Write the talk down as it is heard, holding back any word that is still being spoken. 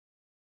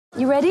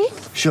You ready?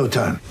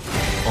 Showtime.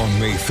 On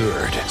May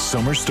 3rd,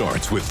 summer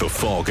starts with The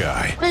Fall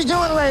Guy. Let's do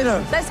it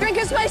later. Let's drink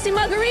a spicy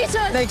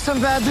margarita. Make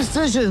some bad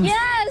decisions.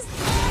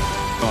 Yes!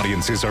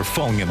 Audiences are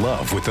falling in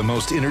love with the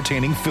most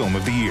entertaining film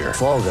of the year.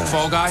 Fall Guy.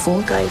 Fall Guy?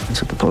 Fall Guy.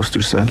 That's what the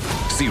poster said.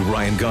 See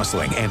Ryan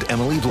Gosling and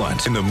Emily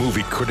Blunt in the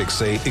movie critics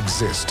say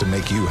exists to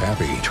make you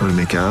happy. Trying to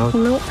make it out?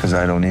 Nope. Because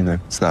I don't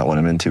either. It's not what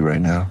I'm into right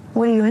now.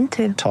 What are you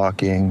into?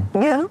 Talking.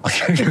 Yeah.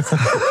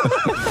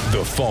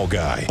 The Fall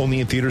Guy.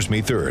 Only in theaters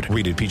May 3rd.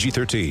 Rated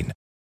PG-13.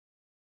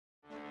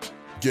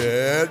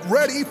 Get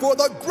ready for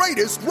the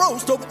greatest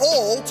roast of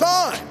all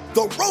time.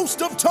 The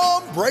Roast of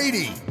Tom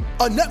Brady.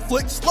 A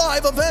Netflix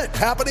live event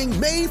happening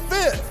May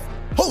 5th.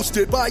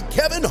 Hosted by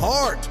Kevin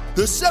Hart.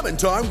 The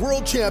 7-time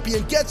world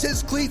champion gets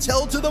his cleats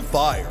held to the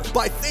fire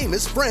by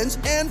famous friends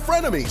and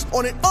frenemies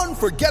on an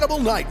unforgettable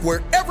night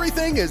where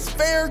everything is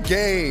fair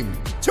game.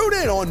 Tune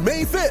in on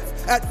May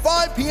 5th at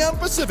 5 p.m.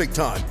 Pacific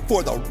time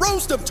for the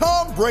Roast of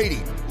Tom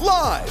Brady.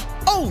 Live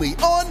only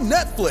on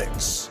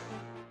Netflix.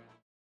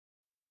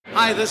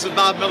 Hi, this is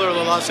Bob Miller of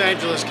the Los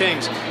Angeles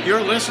Kings.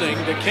 You're listening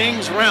to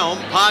King's Realm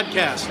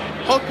Podcast.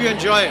 Hope you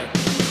enjoy it.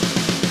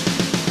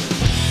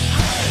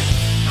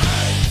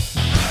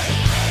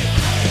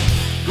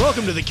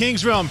 Welcome to the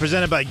King's Realm,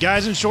 presented by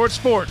Guys in Short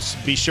Sports.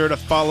 Be sure to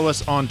follow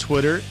us on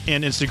Twitter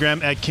and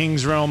Instagram at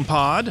King's Realm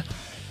Pod.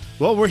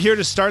 Well, we're here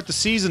to start the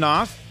season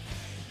off.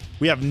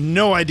 We have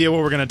no idea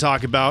what we're going to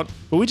talk about,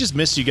 but we just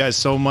missed you guys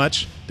so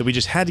much that we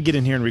just had to get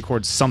in here and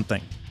record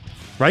something.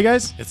 Right,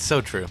 guys? It's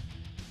so true.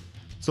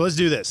 So let's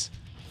do this.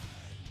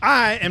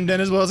 I am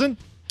Dennis Wilson.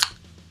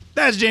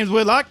 That's James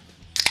Whitlock.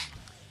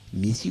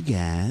 Miss you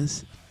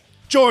guys.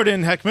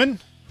 Jordan Heckman.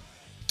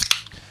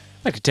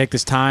 I'd like to take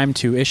this time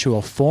to issue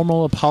a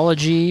formal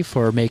apology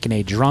for making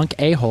a drunk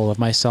a-hole of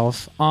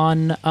myself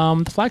on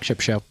the flagship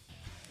show.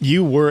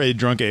 You were a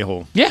drunk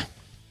a-hole.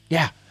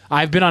 Yeah.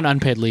 I've been on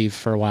unpaid leave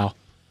for a while.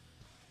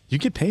 You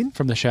get paid?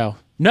 From the show.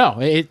 No,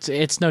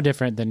 it's no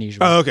different than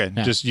usual. Oh, okay.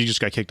 Yeah. You just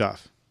got kicked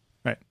off.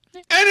 Right.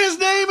 And his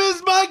name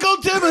is Michael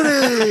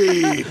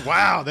Timoney.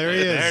 Wow, there he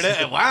is. There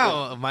it is.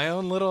 Wow, my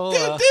own little...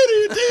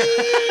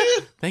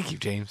 Thank you,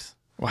 James.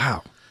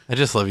 Wow. I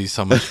just love you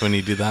so much when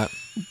you do that.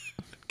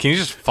 Can you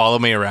just follow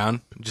me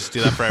around? Just do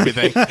that for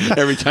everything?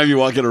 Every time you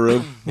walk in a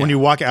room. When you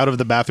walk out of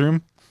the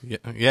bathroom?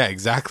 Yeah,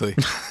 exactly.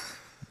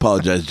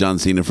 Apologize, John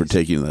Cena, for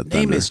taking that thunder.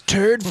 Name is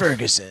Turd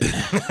Ferguson.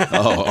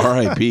 Oh,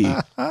 R.I.P.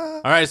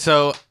 All right,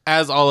 so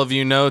as all of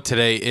you know,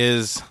 today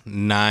is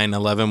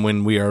 9/11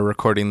 when we are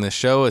recording this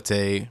show. It's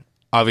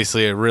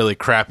obviously a really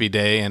crappy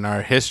day in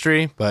our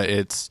history, but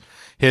it's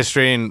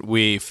history, and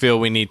we feel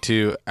we need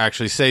to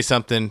actually say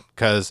something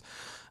because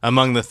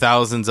among the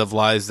thousands of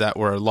lives that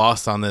were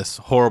lost on this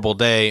horrible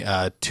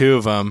day, 2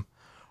 of them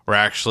were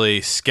actually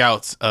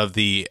scouts of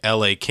the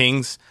LA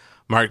Kings,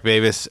 Mark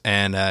Davis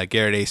and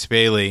Garrett Ace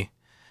Bailey.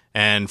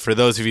 And for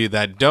those of you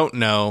that don't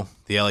know,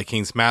 the LA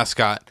Kings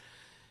mascot,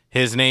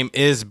 his name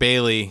is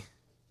Bailey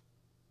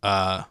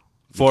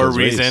for a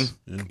reason,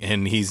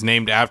 and he's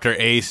named after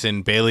Ace,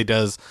 and Bailey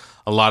does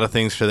a lot of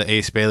things for the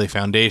Ace Bailey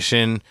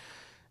Foundation.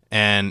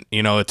 And,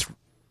 you know,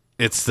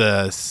 it's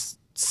the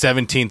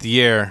 17th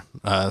year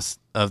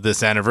of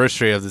this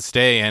anniversary of this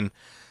day, and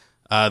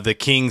the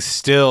Kings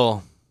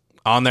still,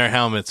 on their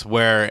helmets,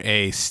 wear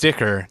a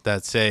sticker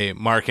that say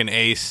Mark and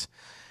Ace.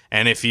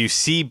 And if you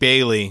see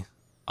Bailey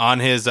on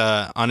his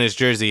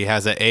jersey, he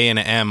has an A and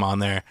an M on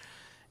there,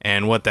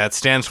 and what that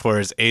stands for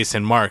is Ace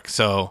and Mark.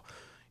 So,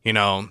 you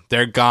know,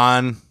 they're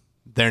gone,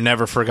 they're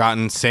never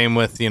forgotten. Same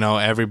with, you know,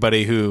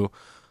 everybody who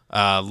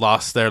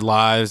lost their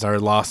lives or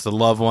lost a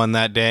loved one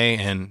that day.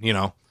 And, you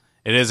know,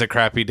 it is a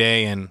crappy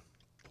day, and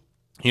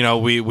you know,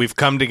 we've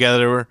come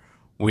together.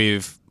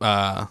 We've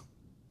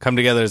come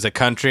together as a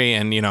country,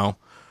 and you know,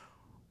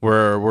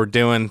 we're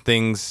doing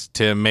things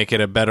to make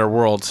it a better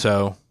world.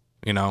 So,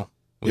 you know,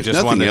 we if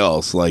just nothing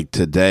else, like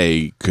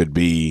today could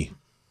be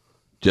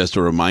just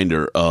a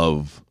reminder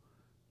of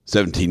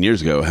 17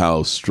 years ago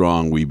how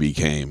strong we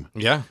became.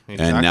 Yeah,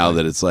 exactly. And now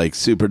that it's like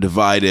super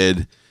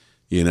divided,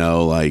 you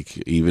know, like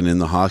even in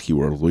the hockey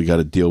world, we got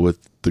to deal with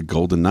the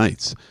Golden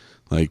Knights.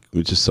 Like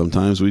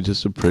sometimes we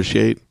just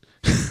appreciate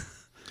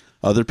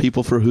other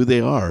people for who they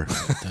are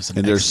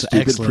and their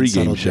stupid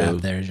pregame show.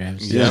 There,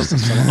 James. Yeah,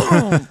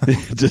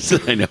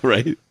 just I know,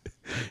 right?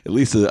 At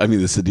least the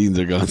Sedins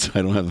are gone, so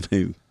I don't have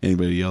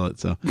anybody to yell at.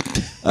 So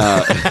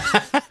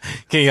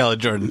can't yell at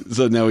Jordan.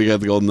 So now we got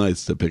the Golden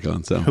Knights to pick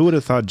on. So who would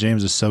have thought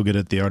James is so good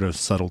at the art of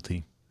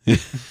subtlety?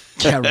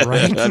 Yeah,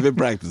 right. I've been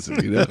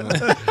practicing, you know.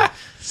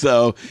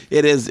 So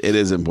it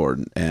is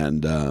important,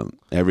 and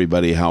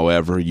everybody,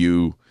 however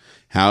you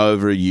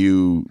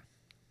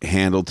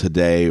handle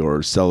today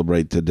or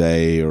celebrate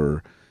today,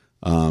 or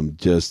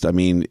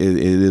it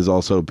is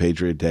also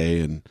Patriot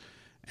Day,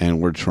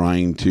 and we're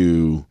trying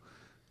to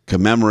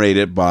commemorate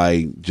it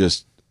by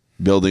just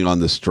building on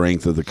the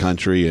strength of the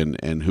country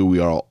and who we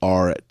all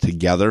are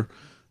together.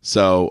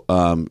 So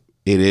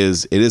it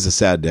is a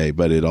sad day,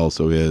 but it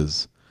also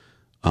is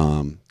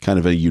kind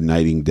of a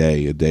uniting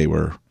day, a day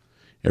where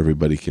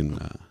everybody can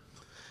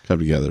come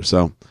together.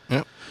 So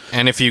yep.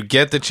 And if you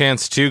get the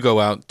chance to go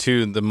out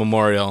to the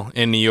memorial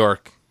in New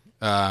York,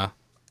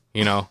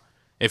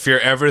 if you're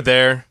ever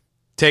there,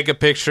 take a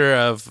picture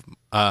of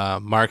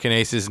Mark and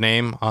Ace's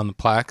name on the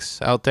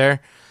plaques out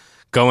there.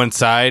 Go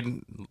inside,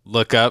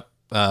 look up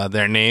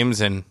their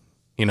names, and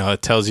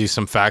it tells you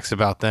some facts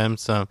about them,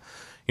 some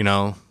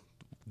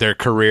their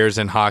careers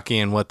in hockey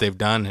and what they've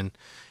done. And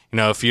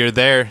if you're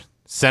there,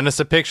 send us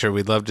a picture.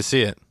 We'd love to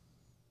see it.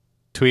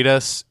 Tweet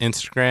us,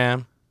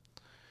 Instagram.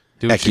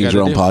 Do what At you Kings gotta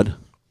Realm do. Pod.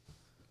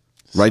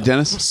 Right,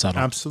 Dennis? Subtle.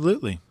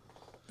 Absolutely.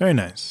 Very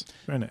nice.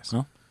 Very nice.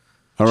 Well,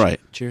 All right.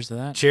 cheers to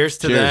that. Cheers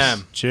to Cheers.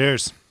 them.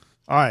 Cheers.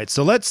 All right,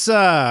 so let's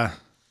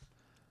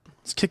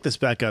kick this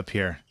back up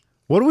here.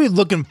 What are we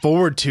looking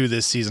forward to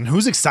this season?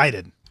 Who's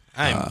excited?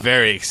 I'm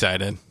very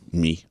excited.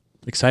 Me.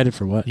 Excited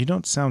for what? You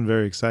don't sound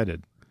very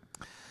excited.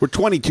 We're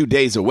 22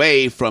 days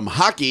away from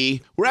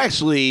hockey. We're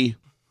going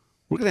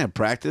to have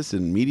practice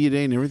and media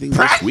day and everything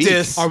next week.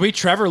 Practice. Are we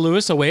Trevor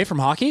Lewis away from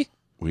hockey?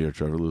 We are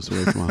Trevor Lewis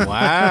away from hockey.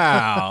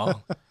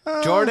 Wow.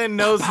 Jordan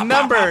knows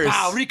numbers.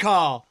 Wow,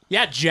 recall.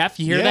 Yeah, Jeff,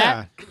 you hear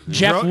Yeah. that?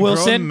 Jeff Grown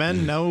Wilson.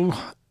 men know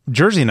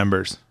jersey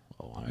numbers.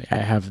 I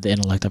have the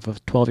intellect of a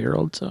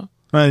 12-year-old, so.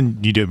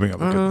 And you did bring up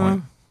a good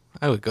point.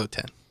 I would go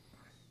 10.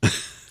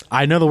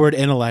 I know the word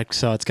intellect,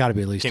 so it's got to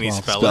be at least Can you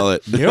 12. spell Spell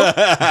it? it.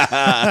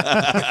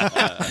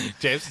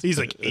 James? He's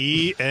like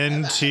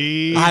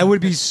ENT. I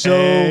would be so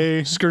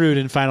A- screwed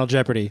in Final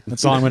Jeopardy.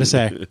 That's all I'm going to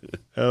say.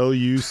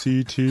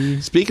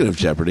 LUCT. Speaking of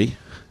Jeopardy,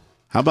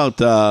 how about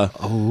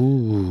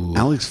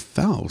Alex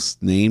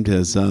Faust named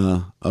as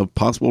a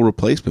possible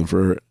replacement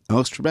for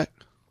Alex Trebek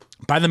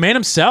By the man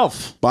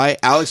himself. by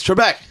Alex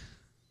Trebek?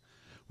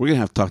 We're going to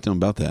have to talk to him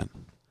about that.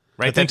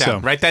 Write that think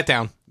down. so. Write that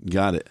down.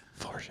 Got it.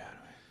 Foreshadowing.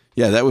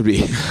 Yeah, that would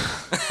be.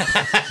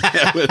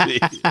 that would be.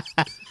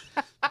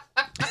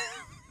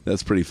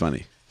 That's pretty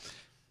funny.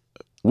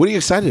 What are you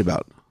excited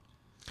about?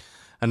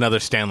 Another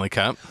Stanley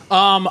Cup.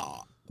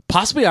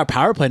 Possibly our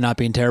power play not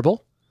being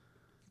terrible.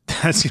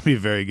 That's going to be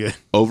very good.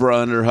 Over or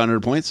under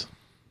 100 points?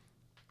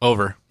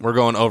 Over. We're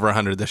going over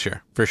 100 this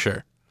year, for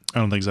sure. I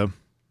don't think so.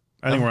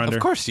 I think we're under.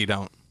 Of course you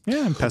don't. Yeah,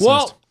 I'm pessimist.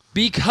 Well,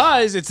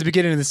 because it's the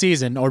beginning of the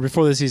season or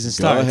before the season Go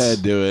starts.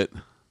 ahead, do it.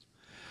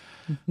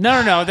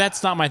 No.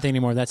 That's not my thing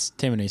anymore. That's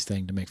Tim and A's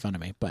thing to make fun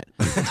of me. But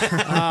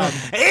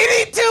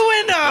 82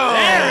 window!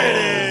 There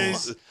it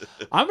is.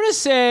 I'm going to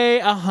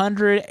say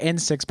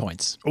 106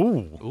 points. Ooh.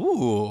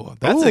 Ooh,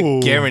 that's Ooh.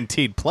 a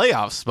guaranteed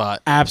playoff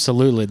spot.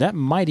 Absolutely. That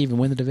might even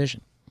win the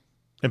division.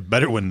 It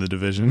better win the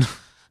division.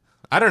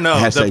 I don't know.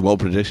 Hashtag bold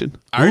prediction.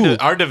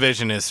 Our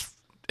division is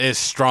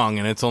strong,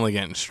 and it's only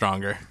getting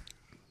stronger.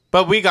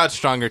 But we got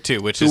stronger,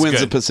 too, which Who is wins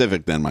good. the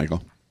Pacific then,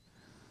 Michael?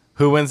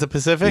 Who wins the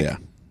Pacific? Yeah.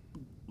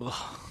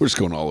 We're just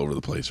going all over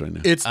the place right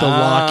now. It's the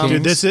Walkings.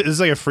 Dude, this is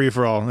like a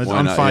free-for-all. Why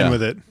I'm not? fine Yeah.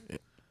 with it.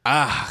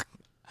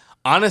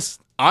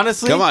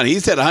 Honestly, Come on, he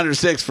said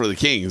 106 for the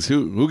Kings.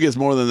 Who gets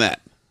more than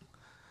that?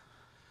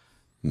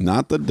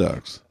 Not the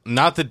Ducks.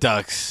 not the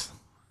Ducks.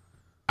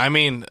 I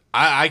mean,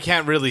 I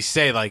can't really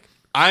say. Like,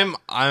 I'm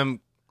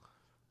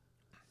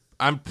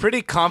pretty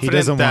He confident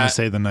doesn't that want to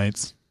say the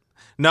Knights.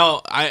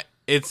 no,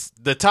 it's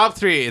the top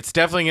three. It's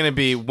definitely going to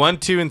be 1,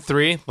 2, and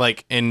 3.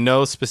 Like in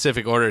no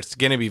specific order. It's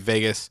going to be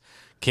Vegas,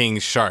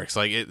 Kings, Sharks.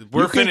 Like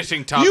we're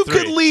finishing top You 3.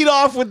 could lead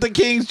off with the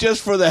Kings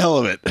just for the hell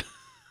of it.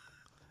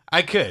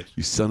 I could,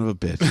 You son of a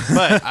bitch.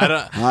 but I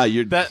don't.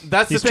 You're That's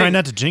the He's thing. trying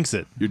not to jinx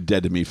it. you're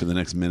dead to me for the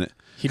next minute.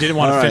 He didn't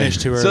want All to right. finish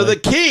too early. So the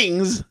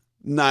Kings,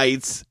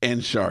 Knights,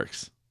 and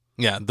Sharks.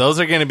 Yeah, those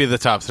are going to be the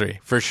top 3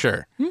 for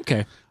sure,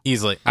 Okay.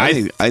 easily. I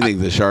think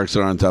the Sharks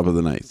are on top of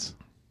the Knights.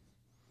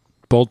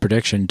 Bold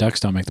prediction. Ducks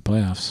don't make the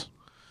playoffs.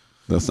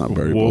 That's not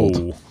very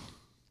bold.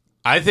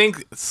 I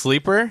think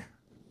sleeper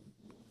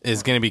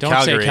is going to be Don't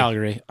Calgary. say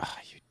Calgary. Ah,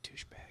 you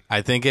douchebag.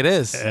 I think it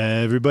is.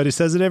 Everybody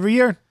says it every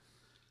year.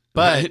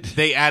 But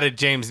they added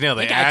James Neal.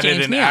 They got added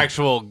James an Neal.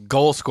 actual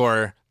goal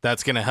scorer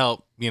that's going to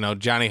help,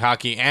 Johnny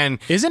Hockey. And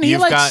Isn't he you've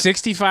like got-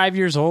 65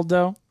 years old,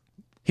 though?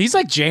 He's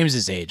like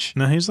James's age.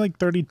 No, he's like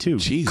 32.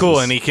 Jesus. Cool,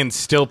 and he can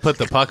still put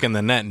the puck in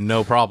the net,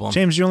 no problem.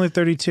 James, you're only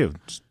 32.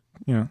 Just,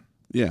 Yeah.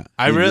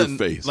 I in really- your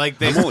face. like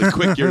they- I'm only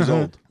quick years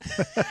old. See,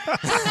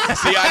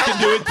 I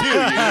can do it too, you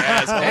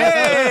asshole.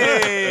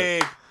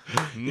 Hey,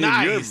 In your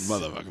nice.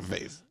 motherfucking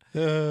face.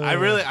 I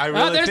really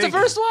Oh, there's the think-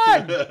 first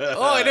one.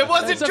 Oh, and it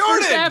wasn't That's the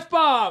Jordan. first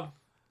F-bomb.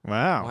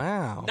 wow.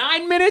 Wow.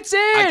 9 minutes in.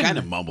 I kind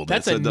of mumbled it,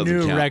 That's so a it doesn't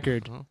new count.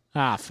 record.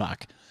 Ah,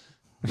 fuck.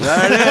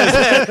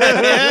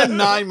 There it is.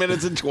 9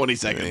 minutes and 20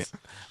 seconds.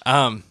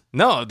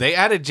 No, they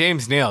added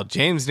James Neal.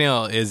 James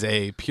Neal is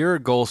a pure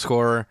goal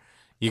scorer.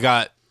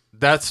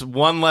 That's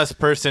one less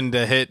person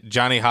to hit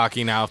Johnny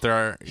Hockey now. If there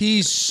are,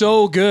 He's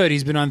so good.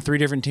 He's been on 3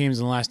 different teams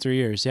in the last 3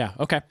 years. Yeah,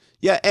 okay.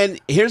 Yeah, and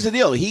here's the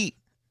deal. He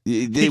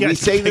We got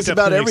say picked this up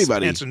about in the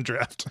everybody. expansion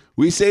draft.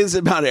 We say this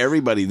about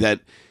everybody that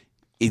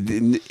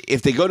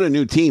if they go to a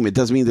new team, it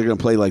doesn't mean they're going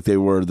to play like they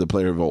were the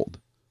player of old.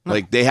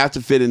 Like they have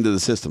to fit into the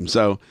system.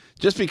 So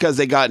just because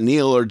they got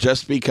Neil or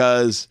just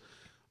because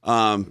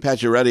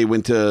Pacioretty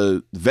went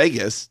to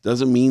Vegas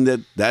doesn't mean that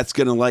that's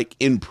going to like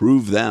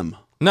improve them.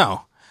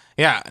 no,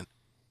 yeah,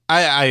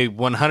 I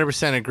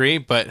 100% agree,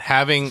 but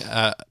having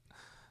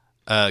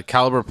a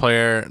caliber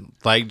player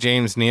like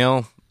James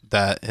Neal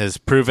that has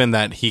proven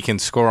that he can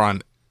score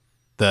on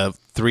the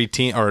 2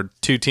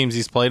 teams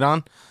he's played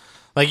on,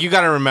 like, you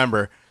got to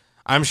remember,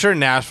 I'm sure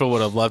Nashville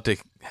would have loved to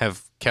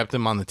have kept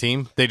him on the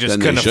team. They just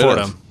couldn't afford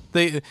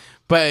him.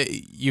 But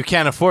you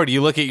can't afford.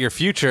 You look at your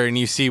future and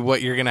you see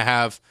what you're going to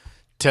have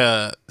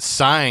to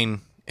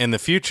sign in the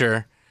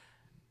future.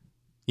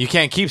 You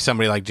can't keep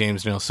somebody like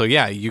James Neal. So,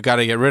 yeah, you got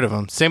to get rid of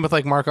him. Same with,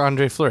 like,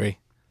 Marc-Andre Fleury.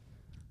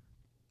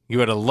 You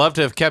would have loved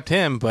to have kept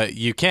him, but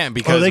you can't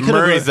because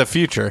Murray's the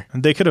future.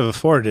 They could have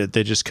afforded it.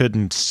 They just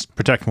couldn't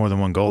protect more than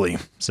one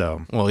goalie.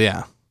 So, well,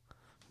 yeah.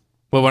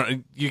 Well,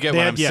 you get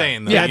what I'm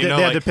saying, though. Yeah, you know,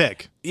 they had to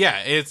pick.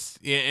 Yeah,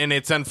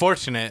 it's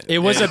unfortunate. It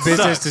was a business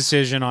sucks.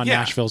 decision on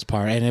Nashville's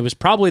part, and it was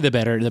probably the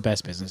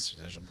best business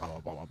decision. Blah, blah,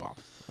 blah, blah, blah.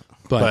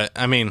 But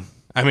I mean,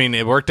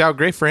 it worked out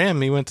great for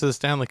him. He went to the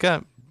Stanley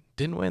Cup.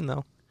 Didn't win,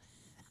 though.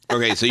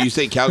 Okay, so you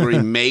say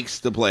Calgary makes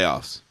the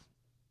playoffs.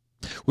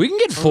 We can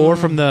get 4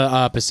 from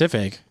the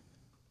Pacific.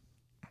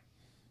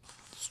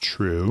 It's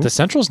true. The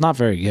Central's not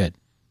very good.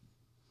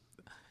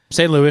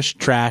 St. Louis,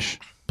 trash.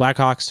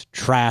 Blackhawks,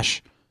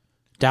 trash.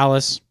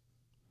 Dallas,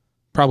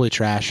 probably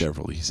trash.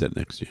 Careful, he sat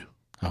next to you.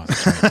 Oh,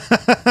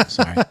 that's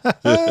right.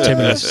 Sorry.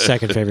 Timmy's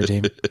second favorite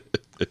team.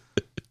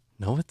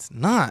 No, it's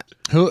not.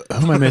 Who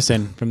am I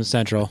missing from the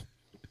Central?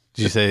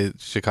 Did you say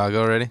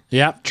Chicago already?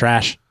 Yeah,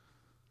 trash.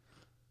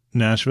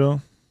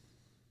 Nashville.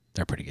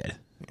 They're pretty good.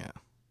 Yeah.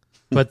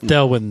 But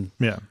they'll win.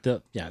 Yeah.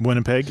 Yeah.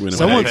 Winnipeg.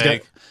 Someone's got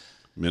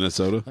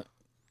Minnesota.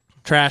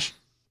 trash.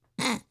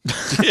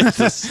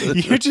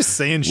 You're just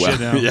saying shit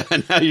now. Yeah,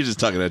 now you're just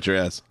talking out your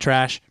ass.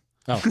 Trash.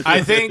 Oh.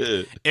 I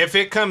think if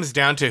it comes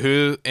down to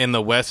who in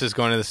the West is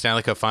going to the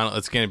Stanley Cup final,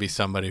 it's going to be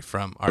somebody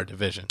from our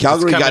division.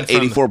 Calgary got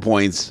 84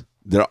 points.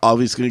 They're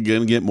obviously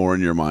going to get more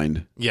in your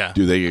mind. Yeah.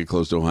 Do they get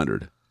close to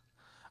 100?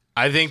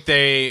 I think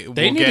they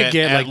need to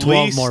get like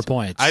 12 more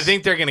points. I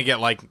think they're going to get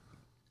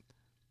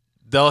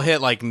they'll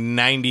hit like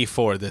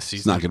 94 this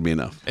season. It's not going to be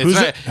enough. Who's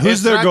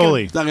their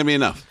goalie? It's not going to be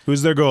enough.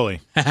 Who's their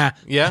goalie?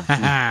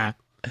 Yeah.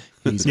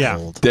 He's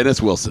old.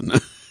 Dennis Wilson.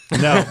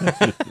 No,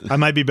 I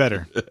might be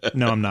better.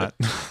 No, I'm not.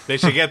 They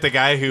should get the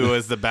guy who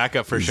was the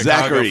backup for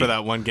Chicago for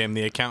that one game,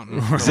 the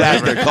accountant.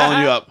 Zach, they're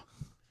calling you up.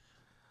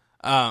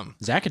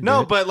 Zach could do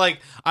No, it. but like,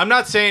 I'm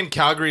not saying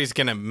Calgary's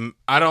gonna.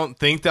 I don't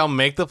think they'll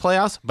make the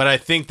playoffs, but I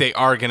think they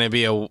are gonna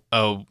be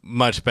a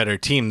much better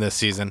team this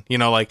season. You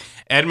know, like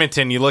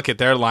Edmonton. You look at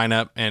their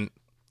lineup, and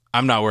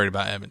I'm not worried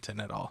about Edmonton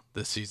at all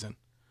this season.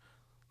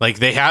 Like,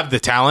 they have the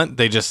talent.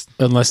 They just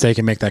unless they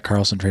can make that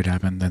Carlson trade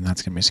happen, then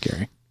that's gonna be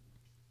scary.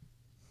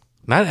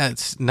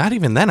 Not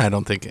even then. I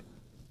don't think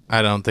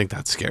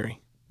that's scary.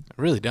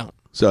 I really don't.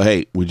 So,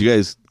 hey, would you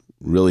guys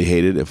really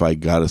hate it if I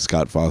got a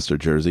Scott Foster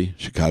jersey,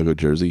 Chicago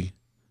jersey?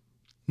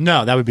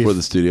 No, that would be for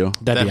the studio.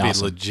 That'd be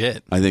awesome.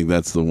 Legit. I think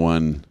that's the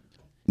one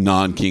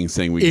non-Kings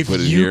thing we can put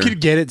in here. If you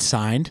could get it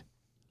signed.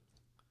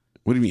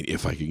 What do you mean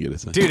if I could get it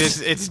signed? Dude,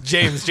 it's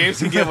James. James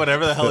can get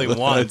whatever the hell he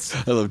wants.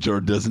 I love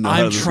Jordan doesn't know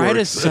how I'm this trying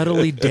to works.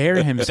 subtly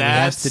dare him so he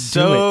has to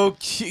do it.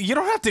 Cute. You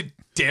don't have to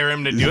dare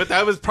him to do it.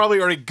 That was probably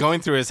already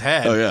going through his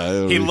head. Oh,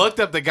 yeah. He looked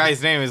up the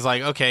guy's name. He's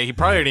like, okay, he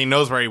probably already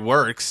knows where he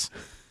works.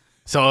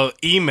 So I'll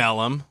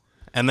email him,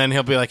 and then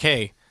he'll be like,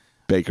 hey,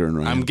 Baker and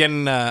Ryan. I'm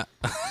getting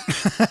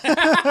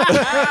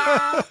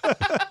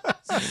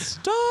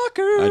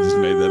Stalker. I just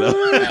made that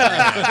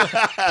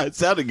up. It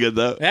sounded good,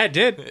 though. Yeah, it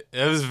did.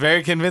 It was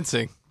very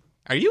convincing.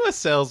 Are you a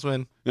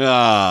salesman?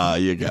 Ah,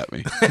 you got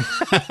me.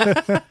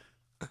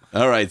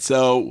 All right,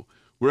 so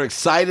we're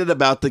excited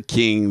about the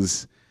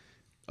Kings,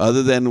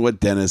 other than what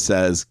Dennis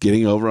says,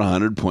 getting over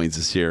 100 points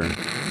this year.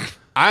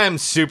 I am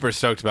super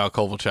stoked about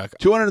Kovalchuk.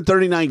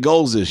 239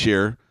 goals this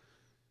year.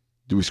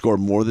 Do we score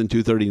more than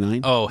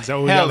 239? Oh, Is that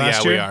what we hell got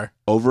last yeah, we year? are.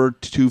 Over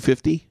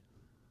 250?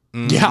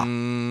 Yeah.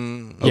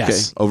 Okay,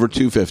 Yes. over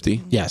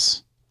 250.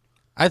 Yes.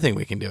 I think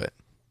we can do it.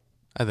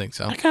 I think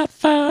so. I got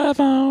 5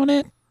 on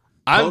it.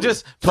 I'm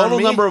just Total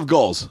number of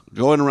goals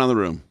going around the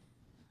room.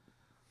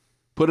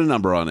 Put a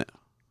number on it.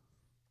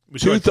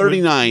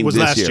 239 was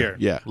this last year. year.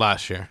 Yeah.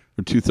 last year.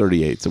 Or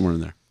 238, somewhere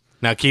in there.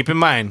 Now, keep in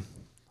mind,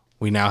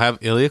 we now have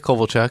Ilya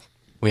Kovalchuk.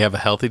 We have a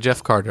healthy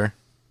Jeff Carter.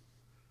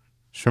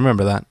 Just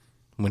remember that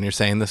when you're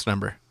saying this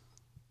number.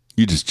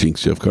 You just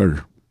jinxed Jeff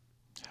Carter.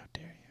 How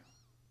dare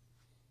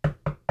you?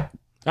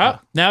 Oh,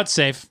 now it's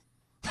safe.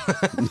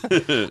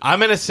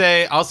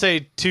 I'll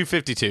say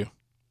 252.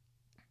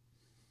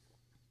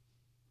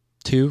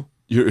 2.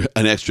 You're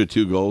an extra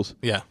 2 goals.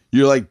 Yeah.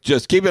 You're like,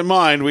 just keep in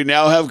mind, we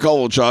now have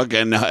Kovalchuk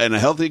and a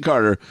healthy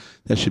Carter.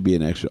 That should be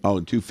an extra. Oh,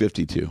 and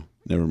 252.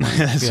 Never mind.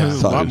 That's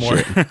a lot more.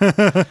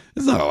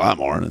 It's not a lot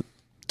more.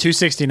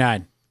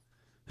 269.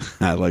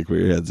 I like where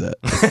your head's at.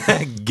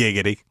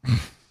 Giggity.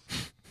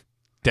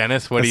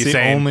 Dennis, what That's are you the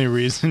saying? only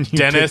reason you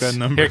Dennis, took that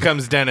number. here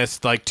comes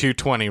Dennis, like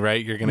 220,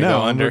 right? You're going to go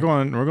No, under?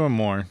 we're going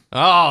more. Oh,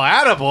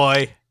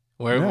 attaboy.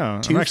 Where No,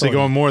 I'm 240. actually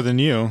going more than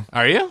you.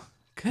 are you?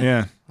 Good.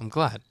 Yeah, I'm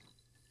glad.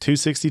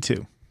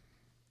 262.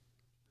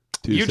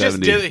 You just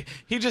 270. did.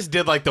 He just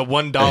did like the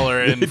 $1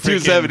 and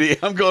 270.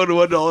 I'm going to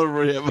 $1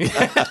 for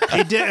him.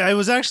 He did. It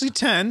was actually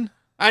 10.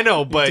 I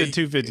know, but did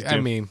 252. I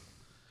mean,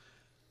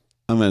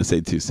 I'm going to say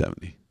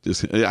 270.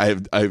 Just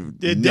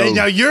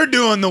Now you're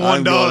doing the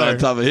I'm going on $1.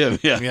 top of him.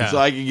 Yeah. Yeah. So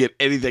I can get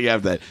anything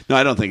after that. No,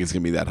 I don't think it's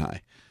going to be that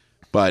high.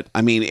 But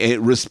I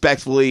mean,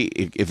 respectfully,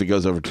 if it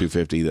goes over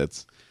 250,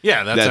 that's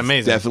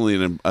amazing.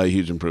 Definitely a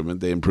huge improvement.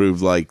 They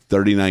improved like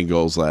 39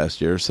 goals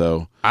last year.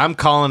 So I'm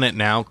calling it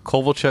now.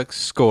 Kovalchuk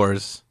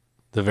scores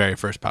the very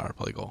first power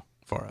play goal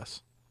for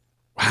us.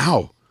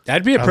 wow,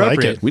 That'd be like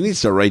appropriate. it. we need to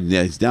start writing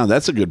these down.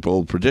 That's a good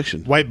bold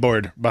prediction.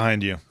 Whiteboard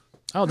behind you.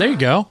 Oh, there you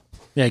go.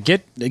 Yeah,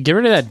 get rid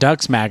of that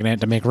Ducks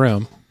magnet to make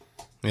room.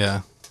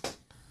 Yeah.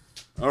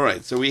 All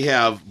right, so we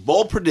have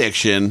bold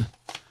prediction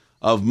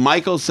of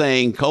Michael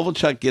saying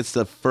Kovalchuk gets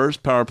the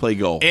first power play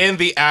goal. In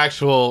the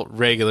actual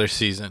regular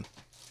season,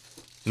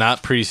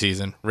 not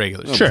preseason,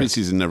 regular No, season.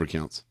 preseason never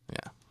counts.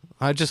 Yeah.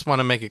 I just want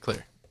to make it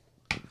clear.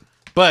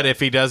 But if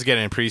he does get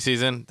it in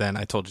preseason, then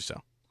I told you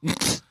so.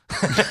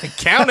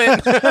 Count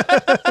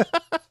it.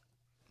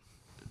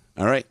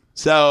 All right,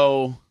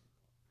 so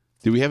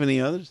do we have any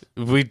others?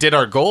 We did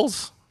our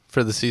goals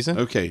for the season.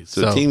 Okay,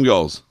 so team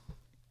goals.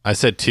 I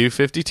said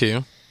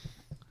 252.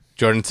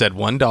 Jordan said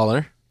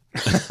 $1.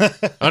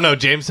 Oh no,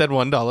 James said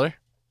 $1.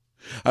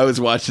 I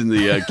was watching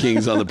the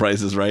Kings on the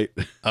Prices Right,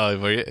 Oh,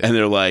 were you? and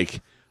they're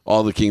like,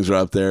 all the Kings are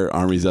up there,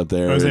 Army's up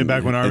there. I was saying and-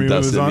 back when and Army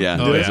was Dustin, on? Yeah,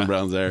 Oh, Dustin yeah.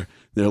 Brown's there.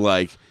 They're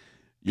like,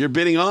 you're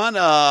bidding on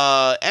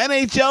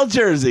NHL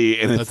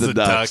jersey, and it's That's the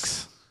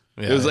Ducks.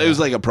 Yeah, It was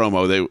like a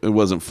promo. It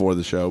wasn't for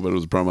the show, but it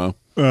was a promo.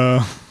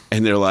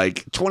 And they're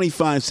like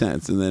 25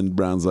 cents, and then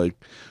Brown's like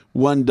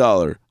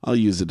 $1. I'll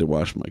use it to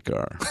wash my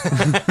car.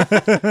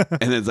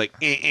 And it's like,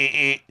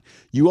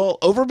 you all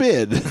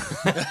overbid.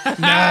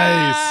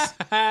 Nice.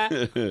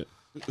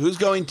 Who's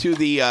going to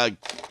the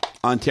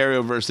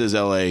Ontario versus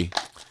LA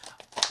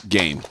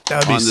game? That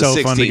would be on the so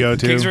fun to 16th? go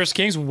to. Kings versus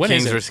Kings. When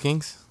Kings is it? versus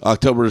Kings.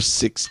 October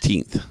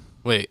 16th.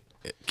 Wait,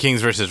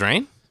 Kings versus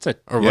Rain It's a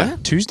or Yeah.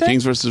 what? Tuesday.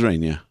 Kings versus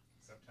Rain, yeah.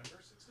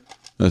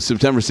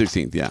 September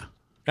 16th, yeah.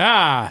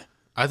 Ah,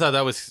 I thought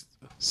that was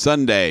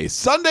Sunday.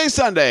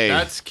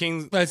 that's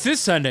Kings. that's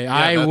this Sunday.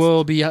 I that's-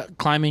 will be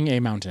climbing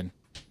a mountain.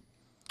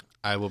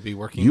 I will be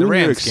working You the and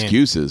your Rams game.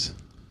 excuses.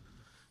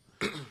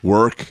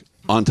 Work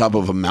on top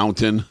of a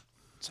mountain.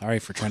 Sorry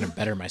for trying to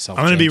better myself.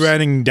 I'm going to be James.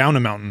 riding down a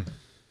mountain.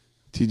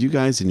 Dude, you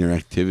guys and your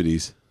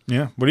activities.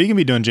 Yeah. What are you going to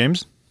be doing,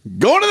 James?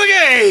 Going to the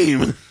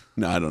game!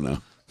 No, I don't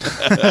know.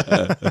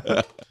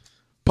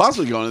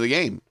 Possibly going to the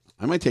game.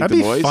 I might take That'd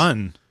the be boys.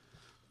 fun.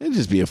 It'd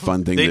just be a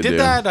fun thing They to did do.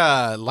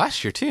 that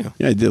last year too.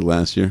 Yeah, I did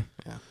last year.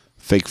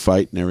 Fake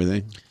fight and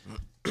everything.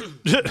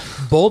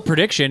 Bold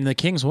prediction: the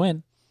Kings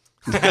win.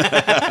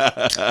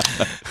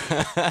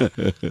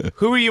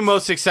 Who are you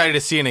most excited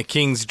to see in a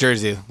Kings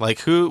jersey? Like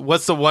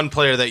what's the one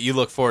player that you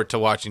look forward to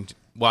watching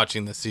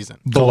this season?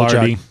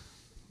 Velarde.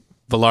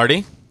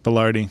 Velarde?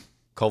 Velarde.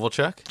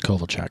 Kovalchuk?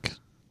 Kovalchuk.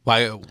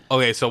 Why?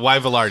 Okay, so why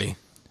Velarde?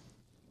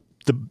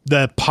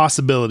 The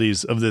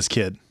possibilities of this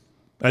kid.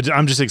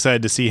 I'm just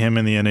excited to see him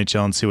in the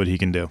NHL and see what he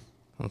can do.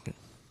 Okay.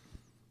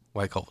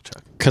 Why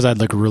Kovalchuk? Because I'd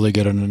look really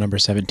good on a number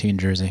 17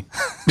 jersey.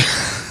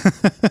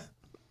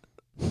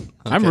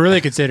 I'm really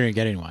considering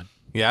getting one.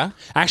 Yeah?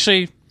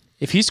 Actually,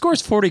 if he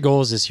scores 40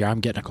 goals this year, I'm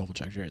getting a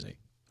Kovalchuk jersey.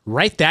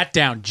 Write that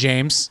down,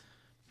 James.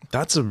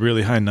 That's a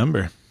really high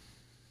number.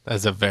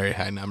 That's a very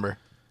high number.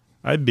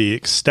 I'd be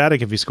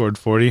ecstatic if he scored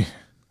 40,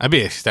 I'd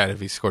be ecstatic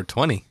if he scored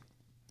 20.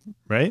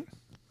 right?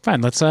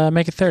 Fine, let's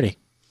make it 30.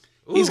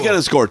 He's going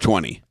to score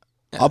 20.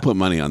 I'll put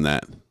money on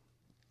that.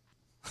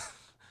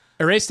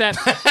 Erase that.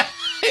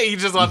 You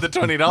just want the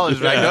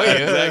 $20 back, don't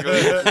you?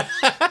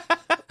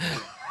 Exactly.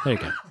 There you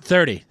go.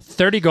 30.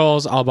 30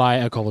 goals, I'll buy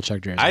a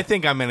Kovalchuk jersey. I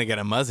think I'm going to get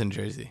a Muzzin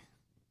jersey.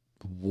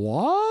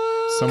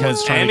 What?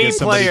 Someone's trying to Any get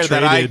somebody player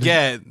that I traded.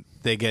 get,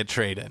 they get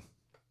traded.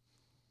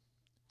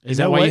 Is You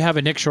that know why what? you have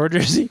a Nick Shore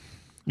jersey?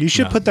 You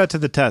should No. put that to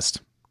the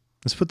test.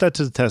 Let's put that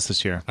to the test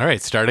this year. All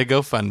right, start a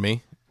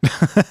GoFundMe.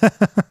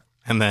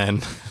 And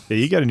then, Yeah,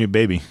 you got a new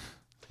baby.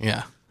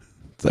 yeah.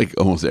 It's like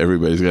almost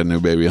everybody's got a new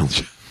baby on the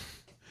show.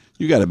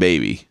 You got a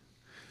baby.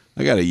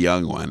 I got a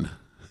young one.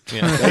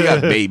 Yeah. I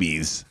got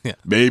babies. Yeah.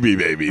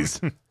 Babies.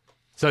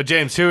 So,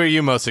 James, who are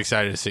you most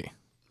excited to see?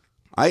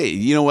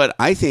 You know what?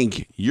 I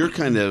think you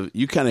kind of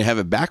have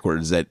it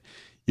backwards that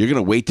you're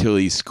going to wait till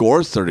he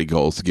scores 30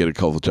 goals to get a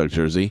Kovalchuk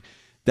jersey.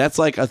 That's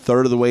like a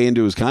third of the way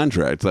into his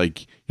contract.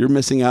 Like you're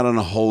missing out on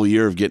a whole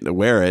year of getting to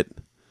wear it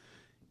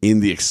in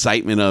the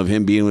excitement of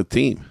him being with the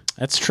team.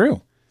 That's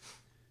true.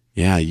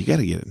 Yeah, you got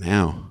to get it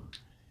now.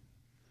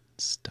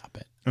 Stop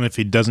it. And if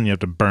he doesn't, you have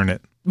to burn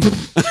it. No.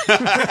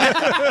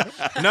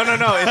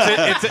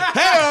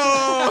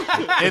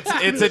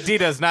 It's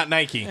Adidas, not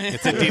Nike.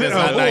 It's Adidas,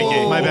 not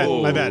Nike.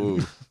 My bad.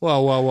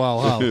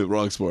 Whoa.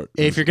 Wrong sport.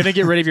 If you're going to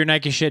get rid of your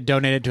Nike shit,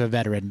 donate it to a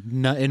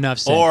veteran. Enough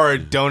said. Or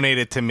donate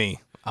it to me.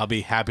 I'll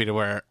be happy to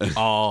wear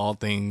all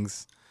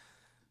things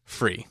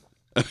free.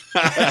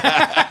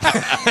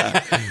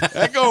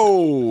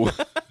 Echo. All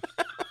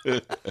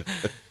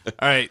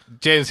right,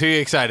 James, who are you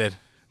excited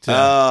to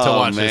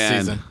watch this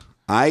man. season?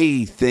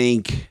 I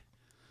think,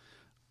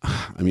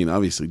 I mean,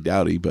 obviously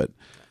Doughty, but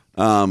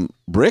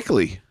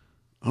Brickley.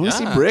 I want to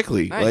see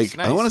Brickley. Nice.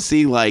 I want to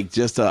see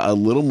just a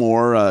little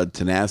more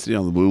tenacity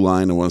on the blue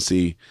line. I want to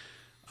see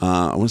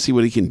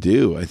what he can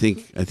do. I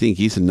think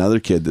he's another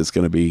kid that's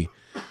going to be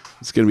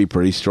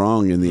pretty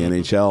strong in the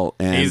NHL.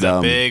 And He's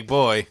a big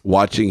boy.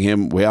 Watching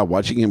him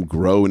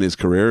grow in his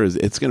career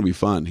it's going to be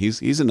fun.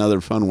 He's another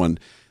fun one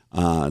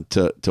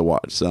to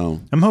watch.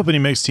 So I'm hoping he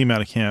makes team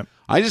out of camp.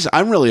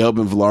 I'm really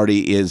hoping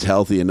Velarde is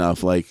healthy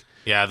enough.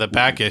 Yeah, the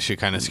back issue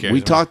kind of scares me.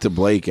 We talked to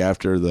Blake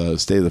after the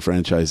state of the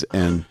franchise,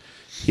 and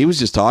he was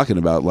just talking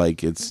about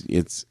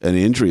it's an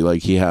injury.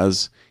 He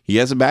has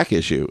a back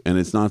issue, and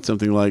it's not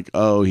something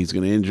he's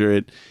going to injure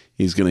it,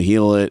 he's going to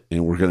heal it,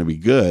 and we're going to be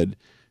good.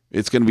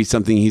 It's going to be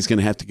something he's going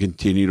to have to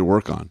continue to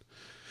work on.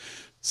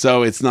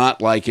 So it's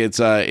not like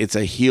it's a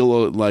 100%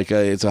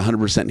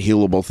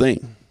 healable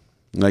thing.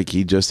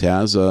 He just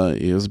has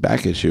a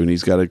back issue, and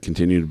he's got to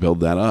continue to build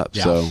that up.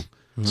 Yeah. So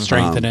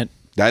strengthen it.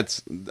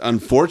 That's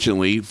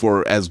unfortunately,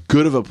 for as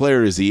good of a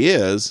player as he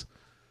is,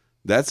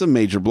 that's a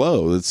major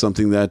blow. It's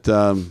something that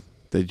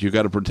you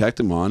got to protect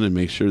him on and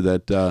make sure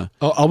that.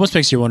 Almost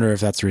makes you wonder if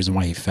that's the reason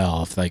why he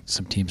fell. If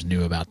some teams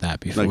knew about that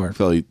before.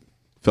 He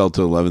fell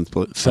to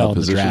 11th fell in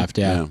position. the draft.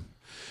 Yeah,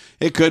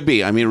 it could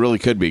be. I mean, it really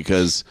could be,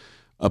 because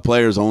a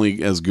player is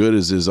only as good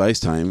as his ice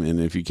time, and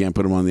if you can't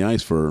put him on the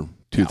ice for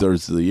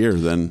 2/3 of the year,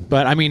 then.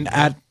 But I mean,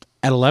 at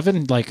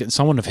 11,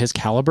 someone of his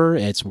caliber,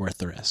 it's worth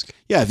the risk.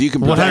 Yeah, if you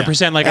can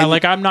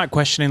 100%. I'm not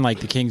questioning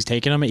the Kings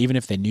taking him, even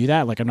if they knew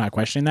that. I'm not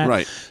questioning that.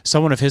 Right.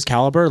 Someone of his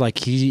caliber,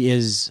 he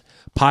is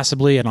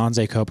possibly an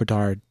Anze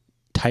Kopitar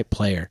type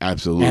player.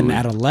 Absolutely. And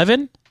at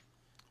 11,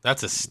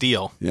 that's a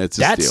steal. Yeah, it's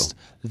a steal.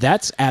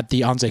 That's at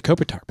the Anze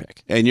Kopitar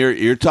pick. And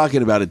you're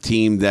talking about a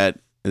team that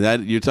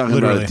you're talking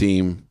Literally. about a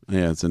team.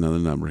 Yeah, it's another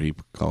number he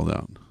called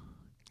out.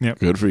 Yep.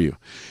 Good for you.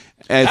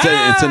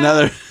 It's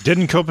another.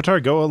 Didn't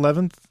Kopitar go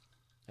 11th?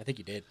 I think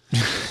you did.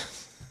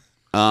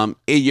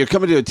 You're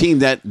coming to a team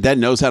that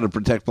knows how to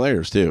protect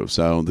players too.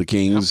 So the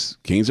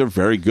Kings are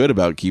very good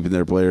about keeping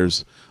their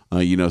players,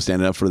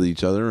 standing up for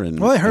each other.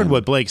 And I heard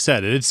what Blake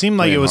said. It seemed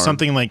like it was hard.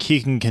 something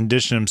he can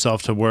condition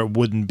himself to where it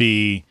wouldn't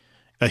be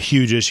a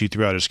huge issue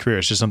throughout his career.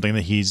 It's just something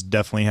that he's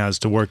definitely has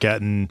to work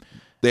at and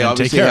they and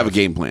obviously take care have of. a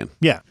game plan.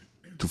 Yeah,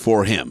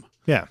 for him.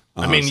 Yeah.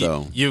 I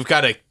mean, you've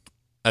got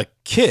a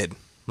kid.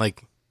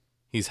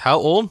 He's how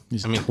old?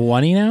 He's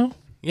 20 now?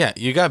 Yeah,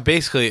 you got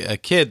basically a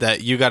kid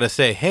that you got to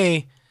say,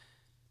 hey,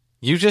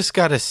 you just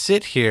got to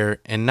sit here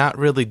and not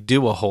really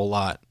do a whole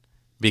lot,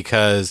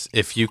 because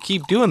if you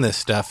keep doing this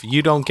stuff,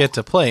 you don't get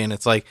to play. And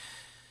it's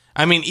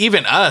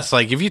even us,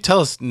 if you tell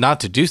us not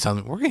to do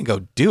something, we're going to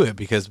go do it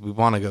because we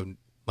want to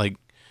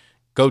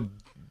go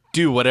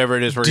do whatever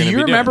it is we're going to be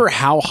doing. Do you remember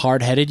how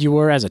hard-headed you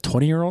were as a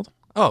 20-year-old?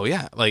 Oh,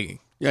 yeah.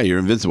 Yeah, you're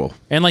invincible.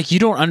 And you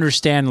don't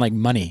understand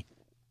money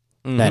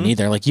then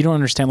either. You don't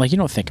understand, you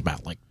don't think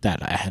about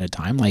that ahead of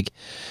time.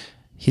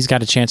 He's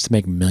got a chance to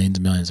make millions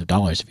and millions of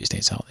dollars if he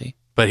stays healthy.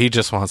 But he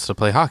just wants to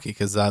play hockey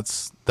because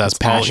that's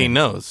all he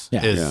knows.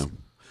 Yeah. Is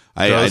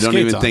I don't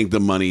even think the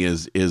money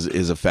is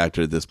a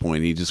factor at this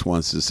point. He just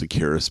wants to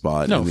secure a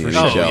spot in the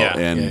NHL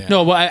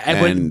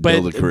and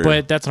build a career.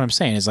 But that's what I'm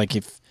saying is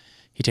if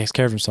he takes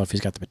care of himself,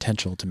 he's got the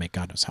potential to make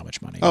God knows how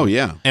much money. Oh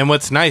yeah. And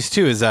what's nice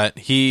too is that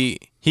he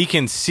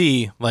can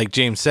see, like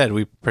James said,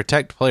 we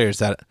protect players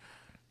that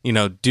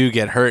do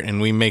get hurt,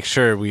 and we make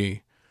sure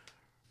we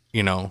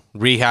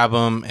rehab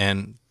them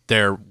and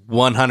they're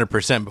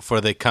 100%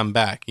 before they come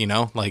back.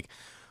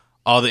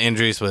 All the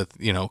injuries with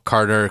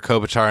Carter,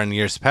 Kopitar in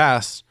years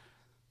past,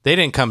 they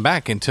didn't come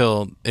back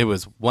until it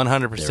was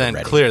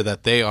 100% clear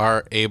that they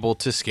are able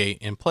to skate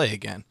and play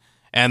again,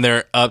 and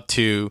they're up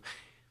to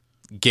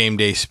game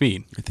day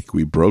speed. I think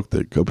we broke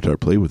that Kopitar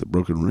played with a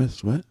broken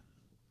wrist. What?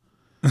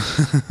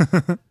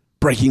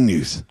 Breaking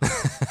news.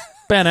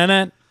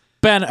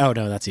 Oh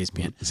no, that's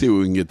ESPN. Let's see what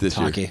we can get this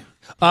Talkie. year.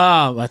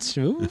 Let's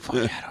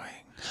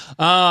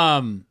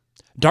foreshadowing.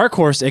 Dark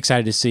Horse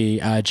excited to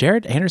see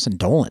Jared Anderson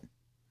Dolan.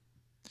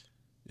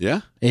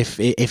 Yeah. If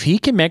he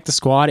can make the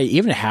squad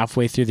even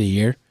halfway through the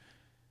year,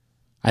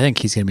 I think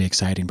he's going to be an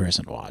exciting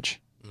person to watch.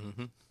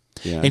 Mm-hmm.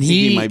 Yeah, and I think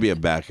he might be a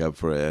backup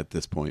for it at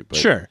this point. But.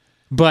 Sure.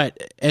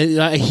 But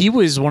he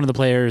was one of the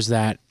players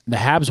that the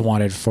Habs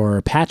wanted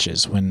for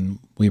Patches when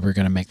we were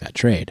going to make that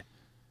trade.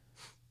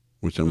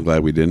 Which I'm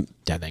glad we didn't.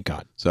 Yeah, thank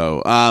God.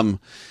 So,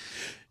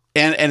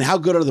 and how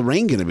good are the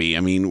Reign going to be? I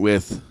mean,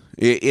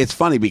 it's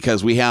funny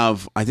because we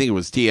have, I think it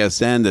was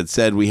TSN that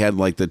said we had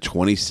the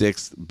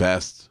 26th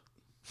best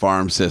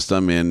farm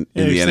system in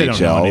the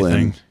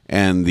NHL,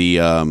 and the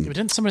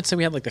didn't someone say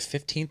we had the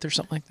 15th or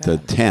something like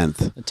that? The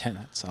 10th. The 10th.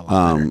 That's a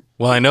lot better.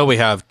 Well, I know we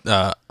have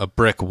a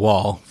brick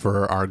wall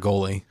for our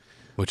goalie,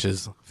 which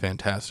is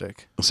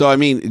fantastic. So I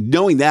mean,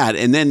 knowing that,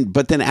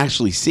 but then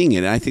actually seeing it,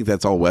 and I think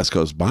that's all West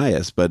Coast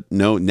bias. But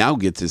now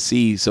get to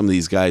see some of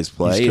these guys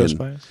play. East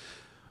Coast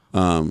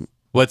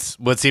bias.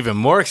 What's even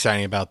more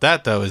exciting about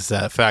that though is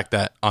the fact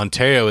that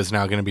Ontario is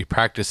now going to be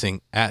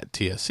practicing at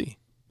TSC.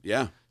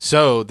 Yeah.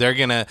 So they're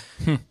gonna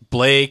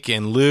Blake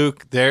and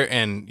Luke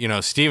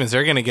and Stevens,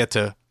 they're gonna get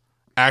to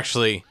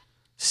actually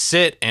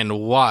sit and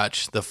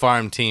watch the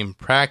farm team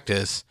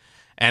practice,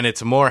 and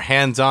it's more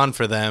hands-on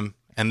for them,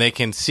 and they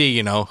can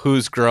see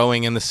who's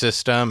growing in the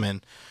system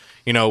and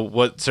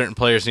what certain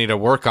players need to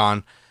work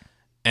on.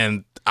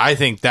 And I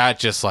think that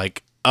just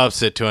like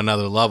ups it to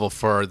another level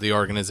for the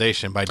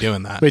organization by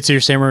doing that. Wait, so you're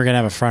saying we're going to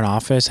have a front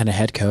office and a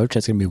head coach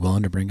that's going to be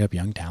willing to bring up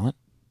young talent?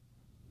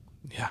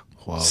 Yeah.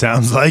 Whoa.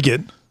 Sounds like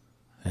it.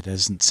 That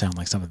doesn't sound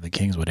like something the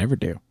Kings would ever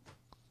do.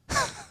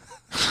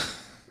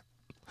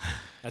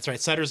 That's right.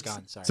 Sutter's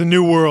gone. Sorry. It's a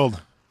new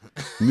world.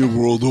 New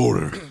world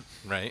order.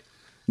 Right.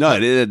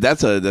 No,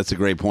 that's a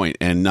great point,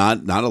 and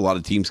not a lot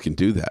of teams can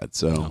do that.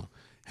 So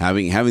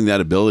having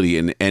that ability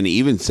and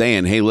even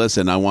saying, hey,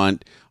 listen, I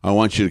want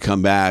you to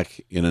come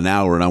back in an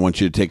hour, and I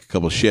want you to take a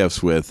couple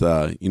shifts with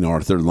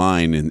our third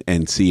line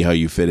and see how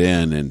you fit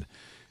in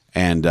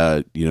and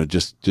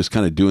just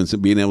kind of doing some,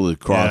 being able to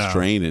cross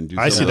train and do.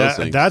 I see that.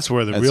 Things. That's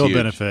where the real huge.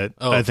 benefit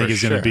I think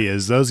is going to be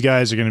is those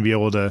guys are going to be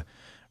able to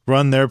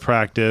run their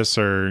practice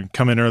or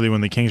come in early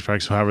when the Kings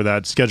practice, however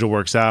that schedule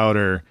works out,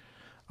 or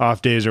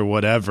off days or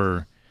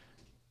whatever,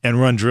 and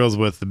run drills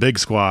with the big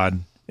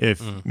squad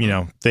if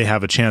they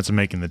have a chance of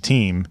making the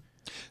team.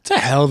 It's a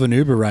hell of an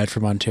Uber ride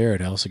from Ontario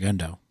to El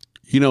Segundo.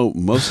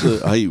 Most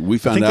of we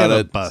found out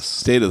at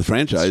State of the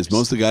Franchise,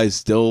 most of the guys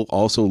still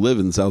also live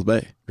in South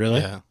Bay.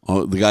 Really? Yeah.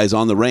 The guys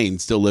on the Reign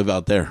still live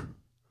out there.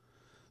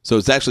 So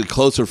it's actually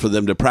closer for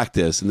them to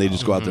practice, and they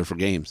just go out there for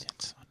games.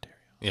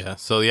 Yeah.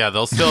 So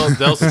they'll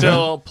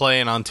still play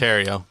in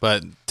Ontario,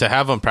 but to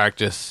have them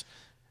practice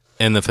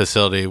in the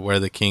facility where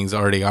the Kings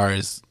already are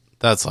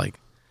that's like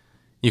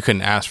you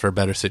couldn't ask for a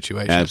better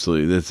situation.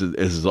 Absolutely. This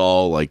is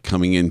all like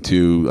coming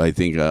into, I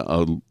think,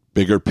 a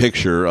bigger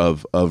picture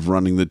of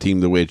running the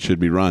team the way it should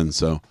be run.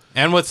 So,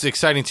 and what's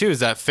exciting too is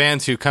that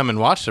fans who come and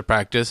watch the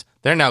practice,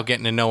 they're now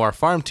getting to know our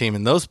farm team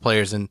and those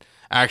players and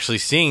actually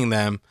seeing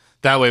them.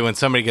 That way, when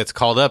somebody gets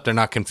called up, they're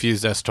not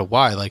confused as to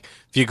why. Like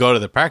if you go to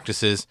the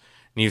practices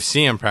and you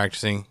see them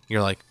practicing,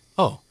 you're like,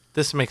 oh,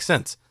 this makes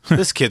sense.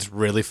 This kid's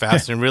really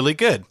fast and really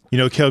good.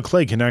 Cale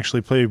Clay can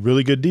actually play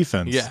really good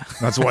defense. Yeah.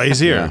 That's why he's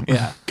here.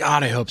 Yeah.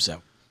 God, I hope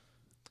so.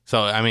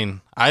 So, I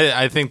mean,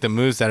 I think the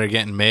moves that are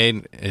getting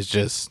made is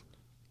just,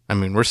 I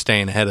mean, we're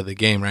staying ahead of the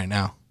game right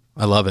now.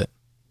 I love it.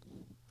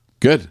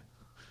 Good.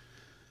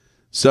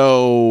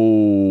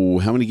 So,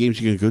 how many games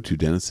are you going to go to,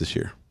 Dennis, this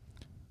year?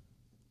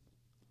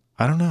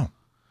 I don't know.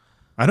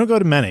 I don't go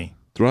to many.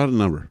 Throw out a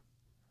number.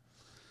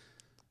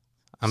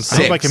 I'm I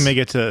 6. hope I can make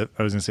it to,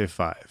 I was going to say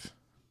 5.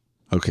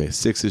 Okay,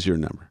 6 is your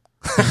number.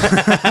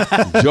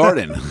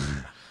 Jordan,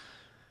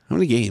 how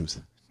many games?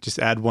 Just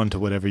add 1 to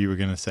whatever you were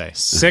going to say.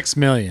 6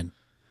 million.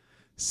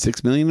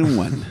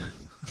 6,000,001.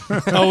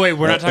 Oh, wait,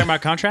 we're not talking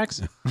about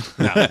contracts?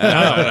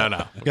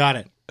 No. Got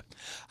it.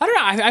 I don't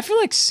know. I feel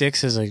like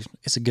 6 is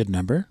a good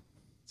number.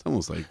 It's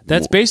almost like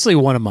That's basically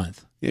 1 a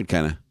month. Yeah,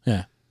 kind of.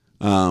 Yeah.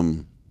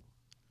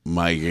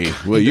 My game.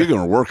 Well, you're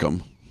going to work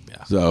them.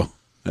 Yeah. So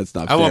that's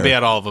not. I won't be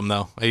at all of them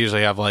though. I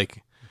usually have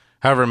like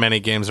however many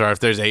games are. If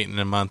there's 8 in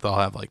a month, I'll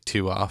have like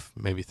 2 off,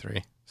 maybe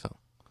 3. So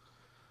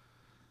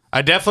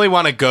I definitely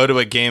want to go to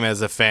a game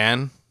as a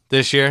fan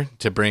this year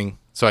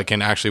so I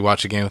can actually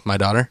watch a game with my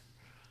daughter.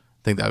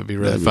 I think that would be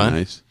really fun.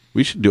 Nice.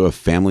 We should do a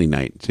family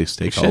night. Just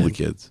take all the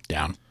kids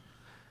down.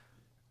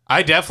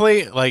 I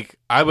definitely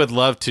I would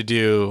love to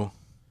do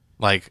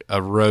like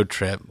a road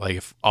trip. Like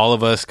if all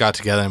of us got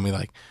together and we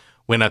like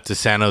went up to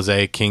San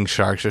Jose King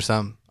Sharks or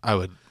something, I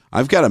would.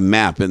 I've got a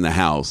map in the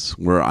house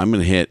where I'm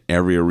going to hit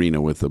every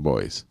arena with the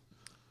boys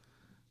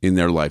in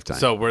their lifetime.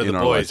 So we're the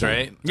boys,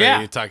 right? Yeah.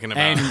 Are you talking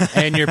about?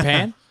 And you're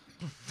paying?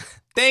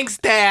 Thanks,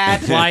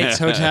 Dad. Flights,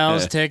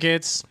 hotels,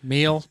 tickets,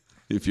 meal.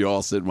 If you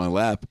all sit in my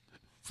lap.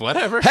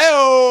 Whatever.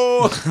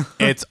 Hey-o!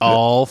 It's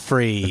all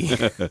free.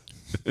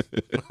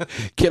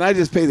 Can I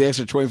just pay the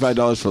extra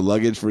 $25 for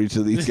luggage for each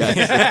of these guys?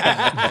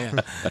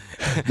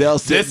 They'll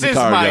sit This in the is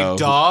cargo. my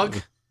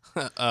dog.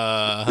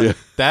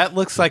 That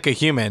looks like a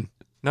human.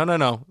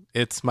 No.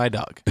 It's my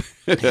dog.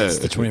 It's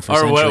the 21st Or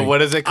century.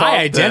 what is it called? I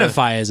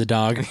identify as a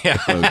dog.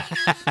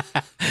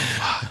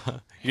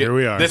 Here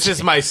we are. This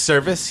is my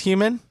service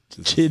human.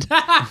 This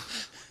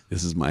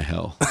is my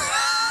hell.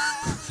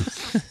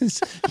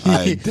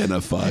 I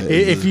identify.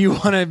 If you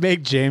want to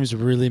make James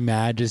really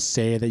mad, just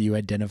say that you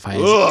identify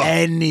as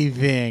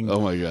anything. Oh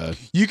my God.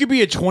 You could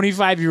be a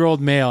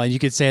 25-year-old male, and you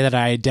could say that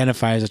I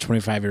identify as a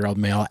 25-year-old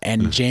male,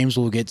 and James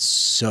will get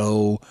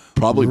so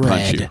Probably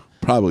red.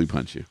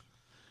 punch you.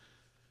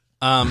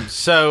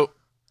 So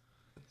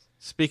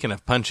speaking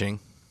of punching,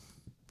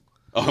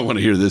 Oh, I want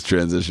to hear this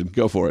transition.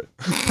 Go for it.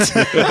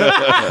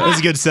 That's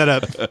a good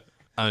setup.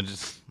 I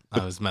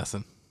was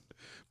messing.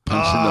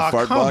 Punch in the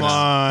fart Come box.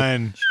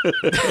 on.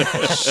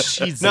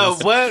 Jesus. No,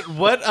 what?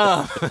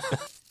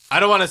 I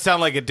don't want to sound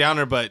like a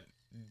downer, but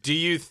do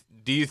you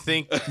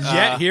think?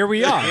 Yet here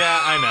we are. Yeah,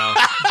 I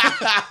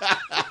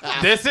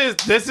know.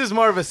 This is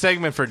more of a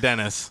segment for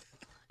Dennis.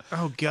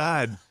 Oh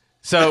God.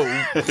 So,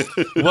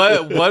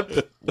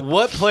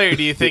 what player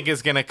do you think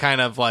is going to kind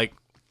of like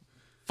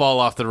fall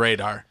off the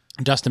radar.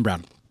 Dustin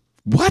Brown.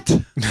 What?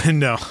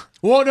 No.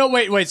 Whoa, no,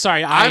 wait.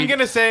 Sorry. I'm going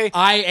to say...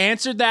 I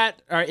answered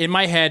that in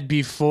my head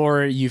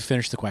before you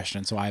finished the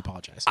question, so I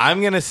apologize.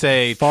 I'm going to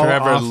say Fall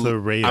Trevor... off the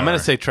radar. I'm going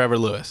to say Trevor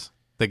Lewis.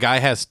 The guy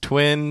has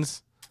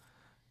twins,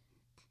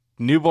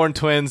 newborn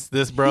twins.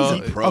 This bro...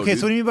 He's a pro, Okay,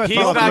 so what do you mean by He's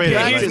fall off the not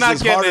radar? getting- Practice he's not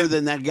is getting harder it.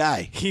 than that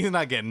guy. He's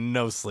not getting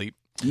no sleep.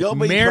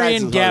 Nobody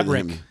Marion practices harder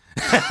than Gabrick. him.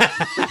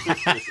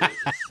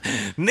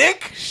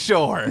 Nick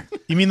Shore.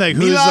 You mean like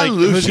Milan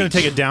who's Lucic. going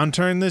to take a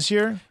downturn this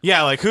year?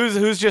 Yeah, like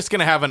who's just going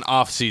to have an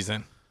off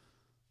season?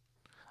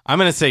 I'm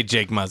going to say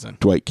Jake Muzzin.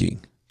 Dwight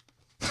King.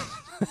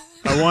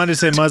 I wanted to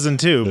say Muzzin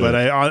too, but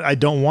I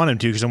don't want him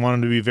to because I want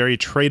him to be very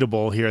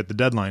tradable here at the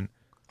deadline.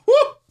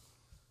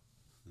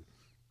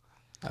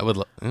 I would.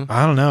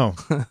 I don't know.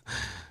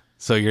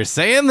 So you're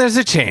saying there's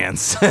a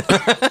chance?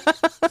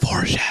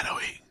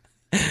 Foreshadowing.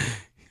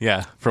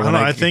 Yeah. I For don't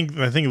when know. I think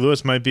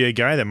Lewis might be a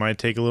guy that might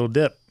take a little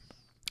dip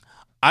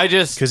I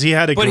just because he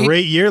had a But he-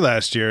 great year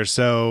last year.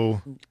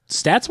 So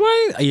Stats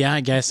wise, yeah,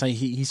 I guess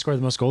he scored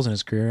the most goals in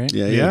his career, right?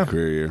 Yeah, he Yeah. had a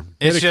career year.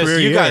 it's had a just career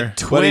you year. got But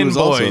he twin was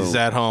boys also-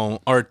 at home,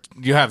 or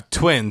you have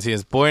twins. He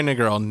has boy and a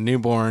girl,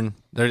 newborn.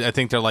 I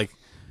think they're like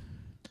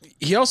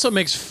He also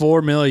makes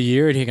 $4 million a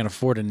year, and he can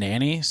afford a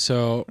nanny.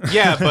 So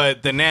yeah,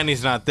 but the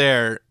nanny's not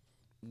there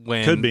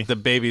when Could be. the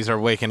babies are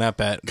waking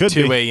up at Could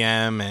 2 be.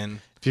 a.m.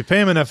 and if you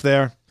pay him enough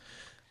there,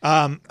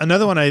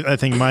 another one I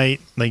think might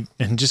like,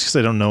 and just because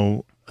I don't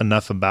know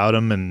enough about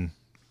him, and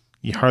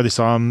you hardly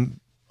saw him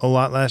a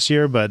lot last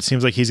year, but it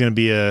seems like he's going to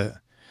be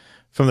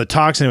from the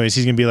talks anyways,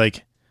 he's going to be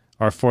like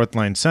our fourth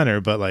line center,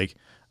 but like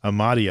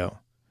Amadio.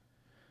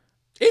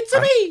 it's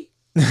me.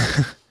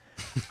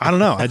 I don't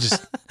know.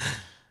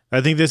 I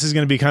think this is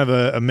going to be kind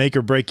of a make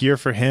or break year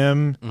for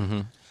him.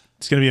 Mm-hmm.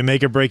 It's going to be a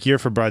make or break year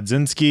for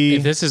Brodzinski.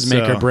 If this is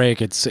make or break,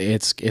 it's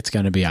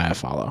going to be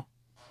Iafallo.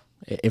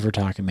 If we're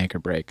talking make or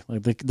break,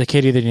 like the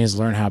kid either needs to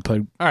learn how to put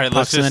all right,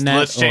 pucks in the net,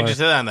 let's change or-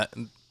 it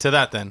to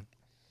that then.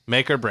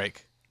 Make or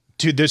break.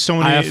 Dude, there's so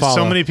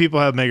many people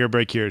have make or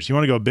break years. You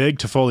want to go big?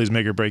 Toffoli's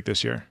make or break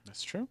this year.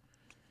 That's true.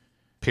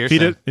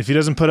 Pearson. If he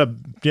doesn't put up,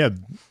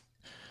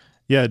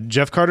 yeah,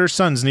 Jeff Carter's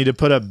sons need to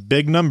put up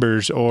big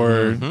numbers,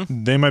 or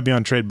they might be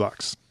on trade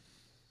blocks.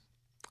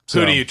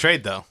 Who do you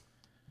trade though?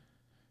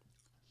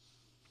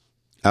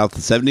 Out the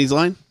 70s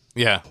line?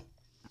 Yeah.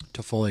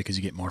 Toffoli, because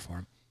you get more for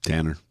him.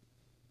 Tanner.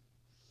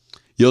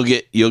 You'll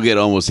get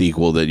almost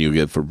equal than you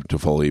get for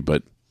Toffoli,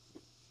 but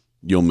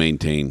you'll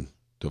maintain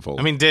Toffoli.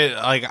 I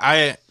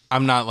mean,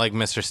 I'm not like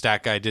Mr.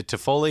 Stat Guy. Did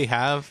Toffoli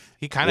have?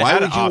 He kind of why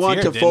had would an you off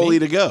want year, Toffoli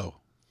didn't to go?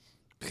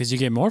 Because you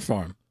get more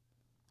for him.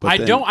 But I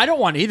then don't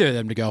want either of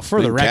them to go.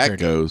 For the when Cat record,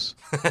 goes,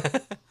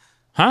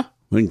 huh?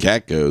 when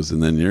Cat goes,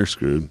 and then you're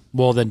screwed.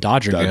 Well, then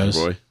Dodger goes.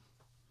 Boy.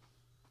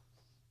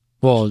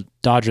 Well,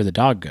 Dodger the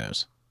dog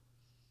goes,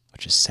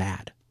 which is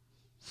sad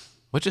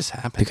What just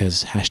happened?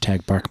 because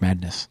hashtag Bark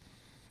Madness.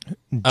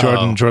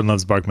 Jordan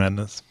loves Bark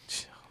Madness.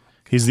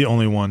 He's the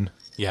only one.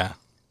 Yeah.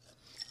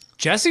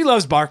 Jesse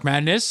loves Bark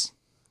Madness.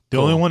 The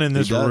only one in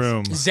this does.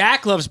 room.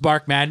 Zach loves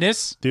Bark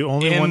Madness. The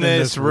only In one in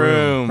this this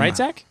room. room. Right,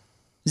 Zach?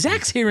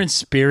 Zach's here in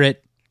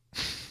spirit.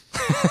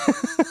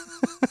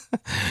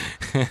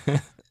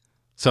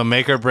 So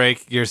make or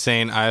break, you're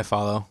saying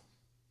Iafallo,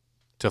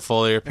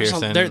 Toffoli or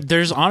Pearson.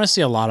 There's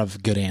honestly a lot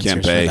of good answers for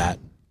Kempe. that.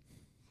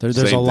 There's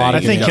Same a lot thing. of I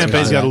good think answers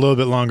Kempe's for got that. a little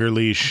bit longer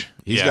leash.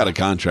 He's Yeah. got a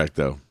contract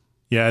though.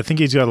 Yeah, I think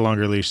he's got a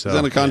longer leash. He's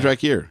on a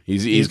contract year.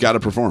 He's got to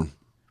perform.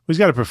 He's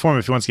got to perform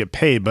if he wants to get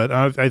paid, but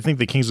I think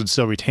the Kings would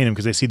still retain him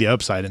because they see the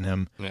upside in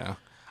him. Yeah.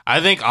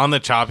 I think on the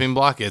chopping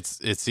block,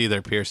 it's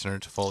either Pearson or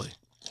Toffoli.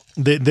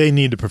 They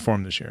need to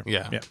perform this year.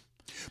 Yeah.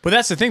 But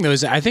that's the thing, though,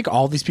 is I think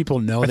all these people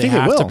know they think they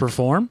have to will.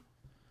 perform,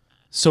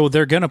 so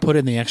they're going to put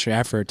in the extra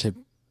effort to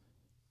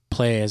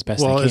play as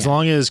best Well, they can. as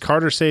long as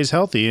Carter stays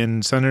healthy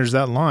and centers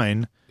that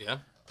line, Yeah.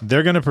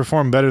 they're going to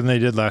perform better than they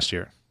did last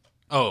year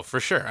Oh, for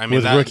sure. I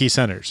mean, with rookie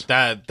centers.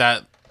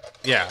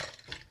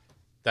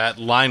 That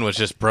line was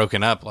just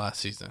broken up last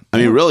season. I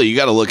mean, really, you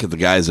got to look at the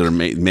guys that are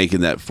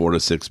making that $4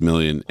 to $6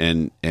 million,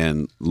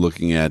 and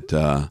looking at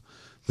the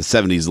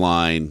 '70s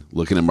line,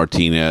 looking at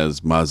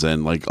Martinez,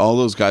 Muzzin, like all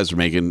those guys are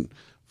making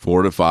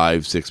 $4 to $5,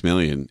 $6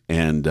 million,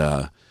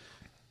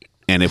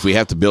 and if we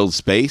have to build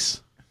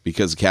space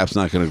because the cap's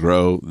not going to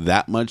grow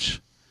that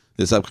much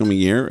this upcoming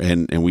year,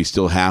 and we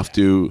still have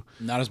to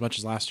Not as much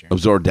as last year.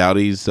 absorb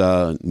Doughty's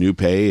new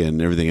pay and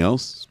everything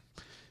else,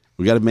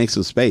 we got to make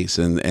some space,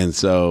 and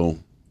so.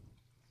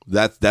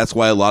 That's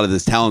why a lot of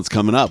this talent's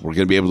coming up. We're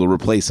going to be able to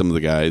replace some of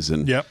the guys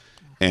and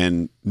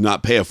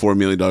not pay a $4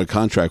 million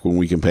contract when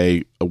we can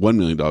pay a $1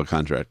 million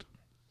contract.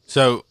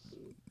 So,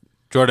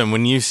 Jordan,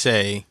 when you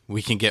say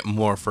we can get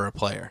more for a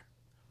player,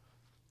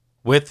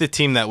 with the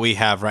team that we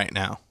have right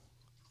now,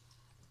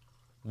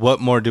 what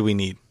more do we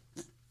need?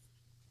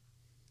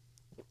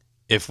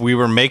 If we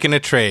were making a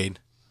trade,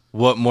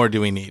 what more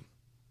do we need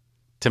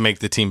to make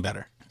the team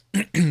better?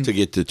 To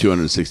get to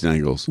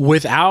 269 goals.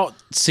 Without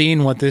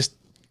seeing what this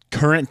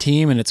current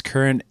team and its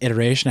current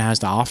iteration has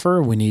to offer,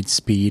 we need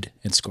speed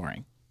and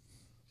scoring.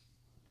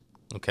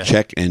 Okay.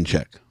 Check and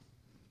check.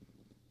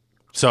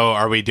 So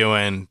are we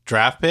doing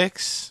draft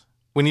picks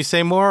when you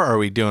say more, or are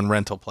we doing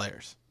rental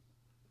players?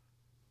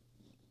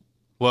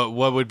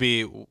 What would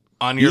be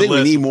on You your think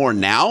list? we need more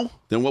now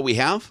than what we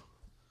have?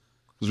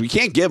 Because we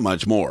can't get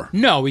much more.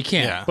 No, we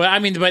can't. Yeah. But I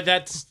mean, but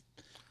that's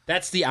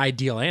the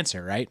ideal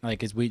answer, right?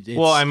 Like, it's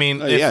well, I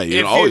mean,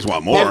 You always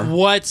want more.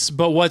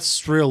 But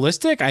what's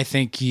realistic? I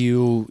think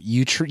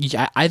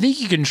I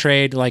think you can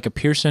trade like a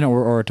Pearson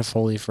or a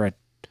Toffoli for a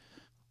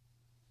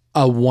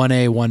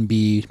 1A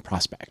 1B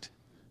prospect,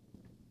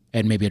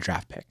 and maybe a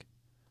draft pick.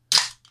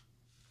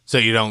 So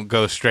you don't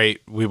go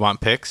straight. We want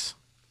picks.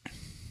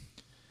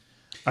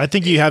 I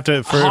think you have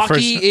to.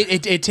 Hockey,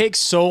 it takes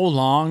so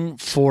long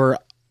for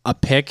a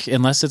pick,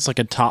 unless it's like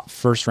a top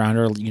first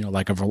rounder,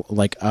 like a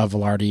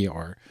Velarde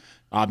or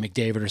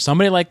McDavid or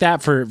somebody like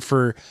that,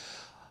 for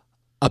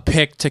a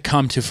pick to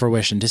come to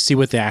fruition, to see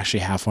what they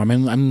actually have for him.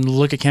 And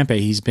look at Kempe;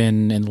 he's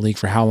been in the league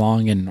for how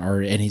long,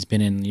 and he's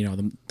been in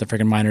the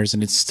freaking minors,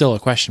 and it's still a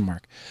question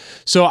mark.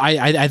 So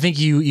I think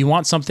you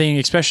want something,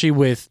 especially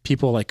with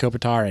people like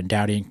Kopitar and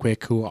Doughty and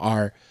Quick, who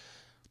are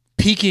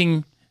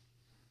peaking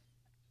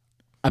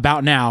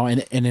about now, and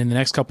in the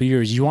next couple of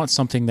years, you want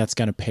something that's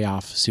going to pay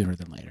off sooner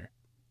than later.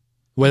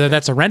 Whether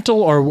that's a rental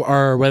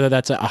or whether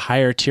that's a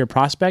higher tier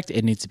prospect,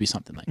 it needs to be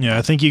something like that. Yeah,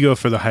 I think you go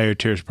for the higher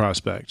tiers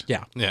prospect.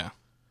 Yeah. Yeah.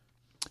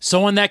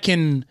 Someone that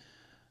can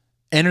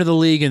enter the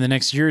league in the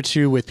next year or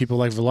two with people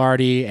like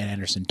Velarde and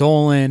Anderson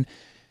Dolan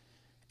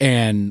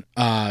and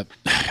I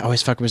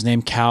always fuck up his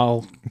name,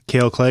 Cale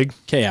Clegg.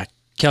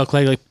 Cale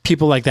Clegg, like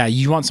people like that.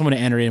 You want someone to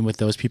enter in with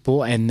those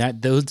people, and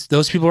that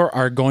those people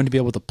are going to be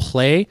able to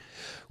play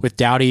with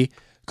Doughty,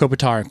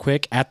 Kopitar, and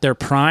Quick at their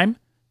prime,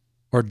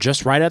 or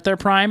just right at their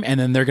prime, and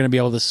then they're going to be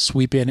able to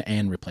sweep in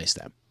and replace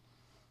them.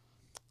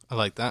 I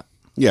like that.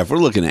 Yeah, if we're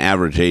looking at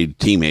average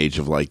team age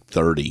of like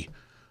 30,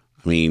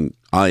 I mean,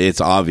 it's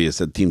obvious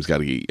that the team's got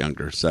to get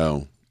younger.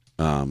 So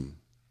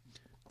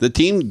the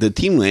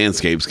team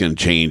landscape's going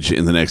to change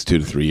in the next 2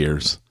 to 3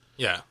 years.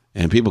 Yeah.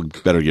 And people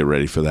better get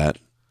ready for that.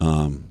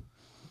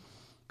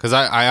 Because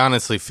I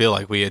honestly feel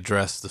like we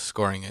addressed the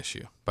scoring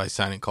issue by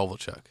signing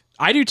Kovalchuk.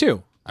 I do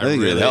too. I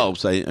think it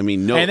helps. I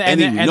mean, no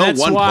that's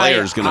one why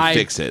player is going to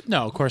fix it.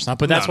 No, of course not.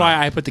 But that's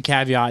why I put the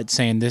caveat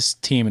saying this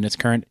team in its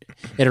current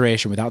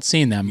iteration without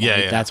seeing them.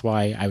 Yeah. That's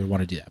why I would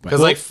want to do that.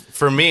 Because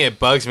for me, it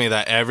bugs me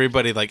that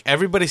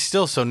everybody's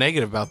still so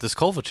negative about this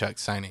Kovalchuk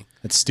signing.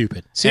 It's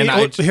stupid. See,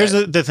 here's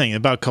the thing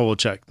about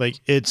Kovalchuk.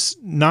 Like, it's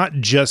not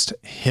just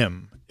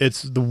him.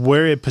 It's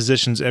where it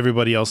positions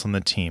everybody else on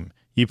the team.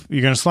 You're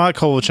going to slot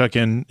Kovalchuk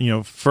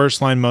in, first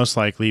line most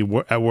likely,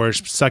 at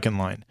worst second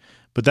line.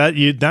 But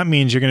that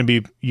means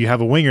you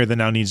have a winger that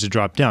now needs to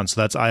drop down. So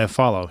that's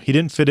Iafallo. He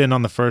didn't fit in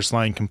on the first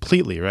line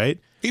completely, right?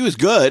 He was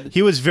good.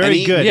 He was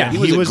very good. Yeah,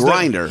 he was a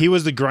grinder. He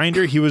was the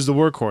grinder. He was the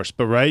workhorse.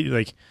 But right,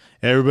 like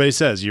everybody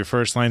says, your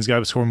first line's got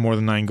to score more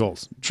than 9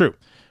 goals. True,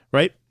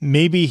 right?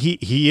 Maybe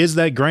he is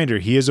that grinder.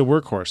 He is a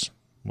workhorse.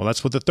 Well,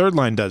 that's what the third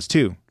line does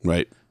too.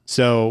 Right.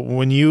 So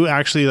when you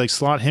actually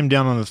slot him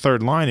down on the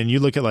third line, and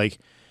you look at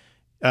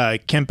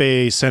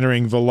Kempe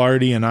centering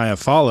Velarde and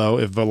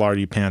Iafallo, if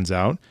Velarde pans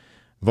out.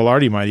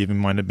 Velarde might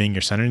even wind up being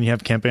your center, and you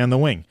have Kempe on the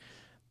wing.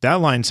 That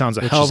line sounds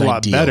a hell of a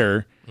lot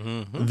better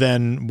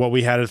than what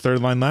we had at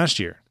third line last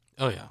year.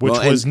 Oh, yeah. Which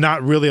was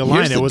not really a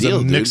line. It was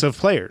a mix of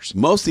players.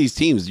 Most of these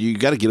teams, you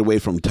got to get away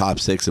from top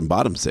 6 and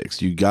bottom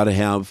 6. You got to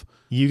have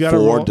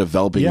 4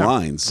 developing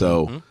lines.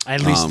 So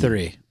at least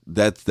 3.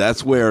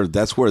 That's where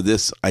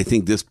this, I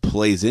think this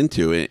plays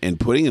into it, and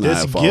putting an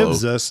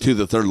Iafallo to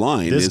the third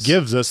line. This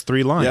gives us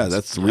 3 lines. Yeah,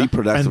 that's 3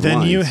 productive lines. And then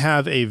lines. you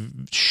have a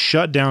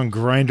shutdown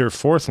grinder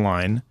fourth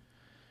line,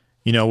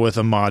 with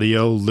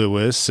Amadio,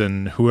 Lewis,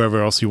 and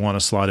whoever else you want to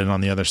slot in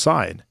on the other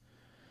side.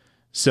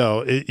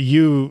 So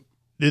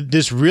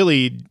this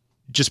really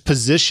just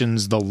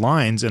positions the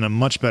lines in a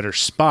much better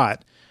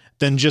spot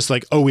than just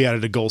we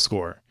added a goal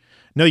scorer.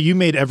 No, you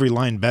made every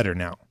line better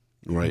now.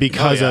 Right.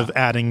 Because of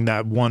adding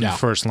that one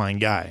first line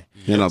guy.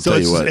 And I'll tell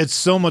you what. It's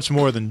so much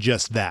more than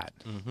just that.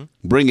 Mm-hmm.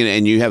 Bring it,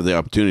 and you have the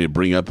opportunity to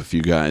bring up a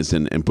few guys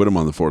and put them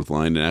on the fourth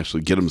line and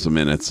actually get them some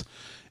minutes.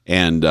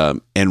 And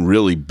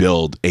really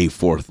build a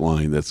fourth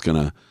line that's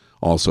going to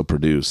also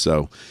produce.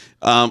 So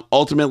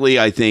ultimately,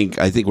 I think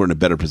we're in a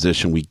better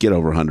position. We get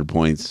over 100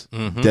 points.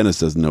 Mm-hmm. Dennis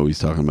doesn't know what he's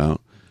talking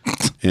about,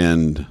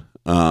 and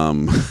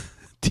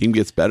team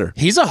gets better.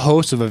 He's a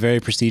host of a very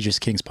prestigious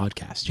Kings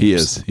podcast.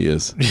 James. He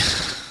is.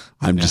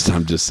 I'm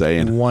just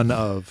saying. One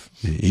of.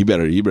 He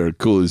better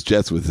cool his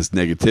jets with this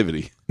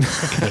negativity.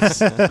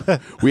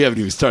 We haven't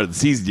even started the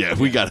season yet.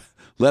 We got.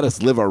 Let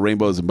us live our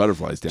rainbows and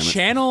butterflies, damn it.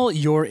 Channel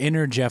your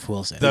inner Jeff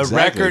Wilson. The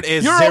record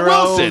is You're 0,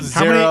 Wilson.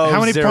 0, how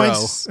many 0.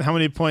 points? How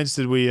many points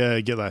did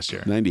we get last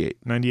year? 98.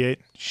 98.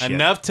 Shit.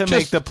 Enough to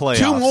make the playoffs.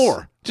 2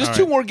 more. Just All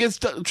 2 right. more gets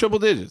triple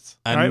digits.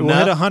 All right, we'll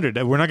hit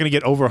 100. We're not going to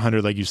get over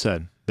 100 like you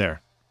said.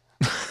 There.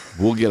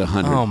 We'll get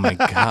 100. Oh my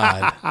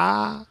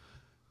god!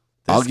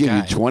 I'll give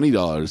you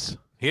 $20.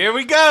 Here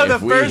we go. The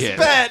If we first hit.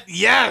 bet.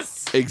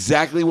 Yes.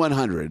 Exactly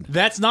 100.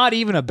 That's not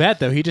even a bet,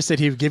 though. He just said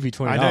he would give you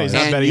 $20. I know, he's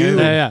not And betting you-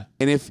 anything. Yeah.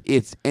 And if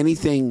it's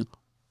anything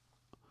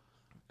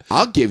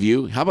I'll give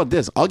you. How about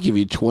this? I'll give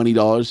you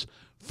 $20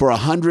 for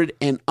 100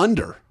 and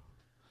under.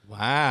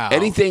 Wow.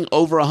 Anything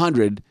over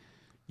 100,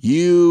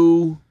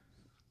 you.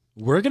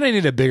 We're gonna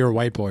need a bigger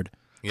whiteboard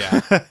Yeah.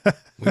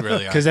 We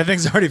really are. because that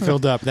thing's already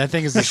filled up. That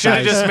thing is the Should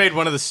have size. just made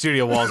one of the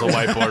studio walls a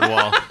whiteboard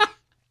wall.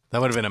 That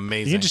would have been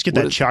amazing. You can just get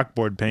that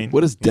chalkboard paint. What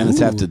does Dennis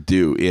have to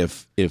do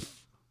if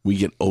we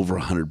get over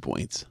 100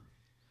 points?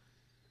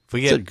 If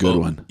we It's a good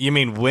one. You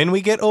mean when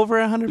we get over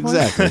 100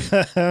 points?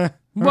 Exactly.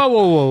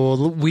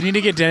 Whoa. We need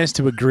to get Dennis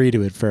to agree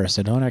to it first.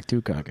 So don't act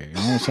too cocky. You know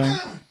what I'm saying?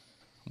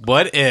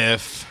 What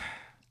if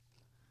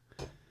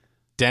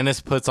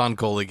Dennis puts on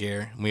goalie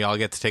gear and we all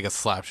get to take a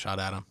slap shot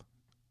at him?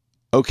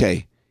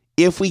 Okay.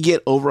 If we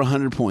get over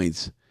 100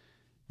 points,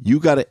 you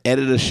got to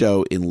edit a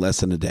show in less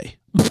than a day.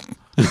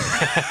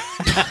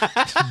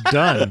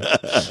 Done.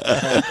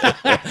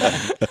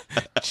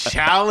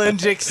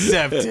 Challenge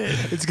accepted.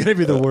 It's gonna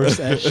be the worst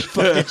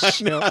fucking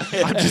show.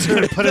 I'm just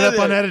going to put it up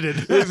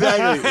unedited.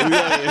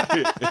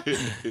 Exactly.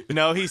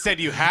 No, he said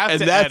you have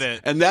to that's,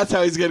 edit. and that's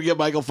how he's going to get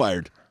Michael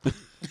fired.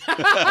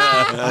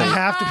 I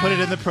have to put it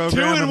in the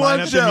program 2 in and line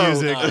one up show. the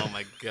music. Oh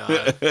my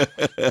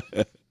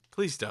god.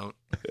 Please don't.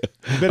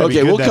 You better be Okay,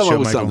 good we'll that come show, up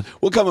with Michael. something.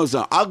 We'll come up with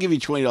something. I'll give you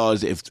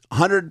 $20 if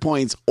 100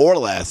 points or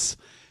less,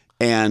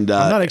 and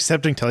I'm not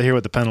accepting till I hear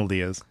what the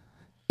penalty is.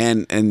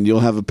 and you'll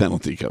have a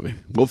penalty coming.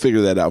 We'll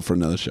figure that out for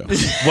another show.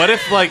 What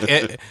if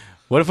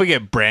what if we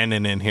get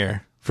Brandon in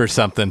here for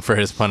something for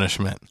his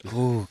punishment?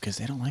 Ooh, because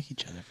they don't like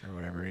each other for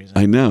whatever reason.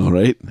 I know,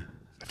 right?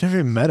 I've never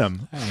even met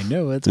him. I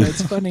know. That's why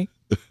it's funny.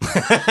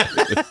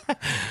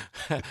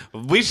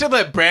 We should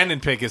let Brandon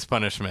pick his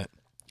punishment.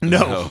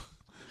 No.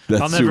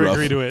 That's I'll too never rough.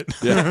 agree to it.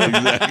 Yeah,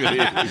 exactly.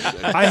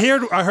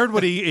 I heard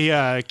what he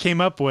came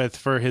up with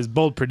for his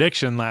bold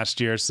prediction last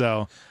year.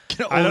 So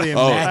I don't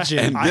imagine.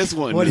 And this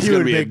one what is he going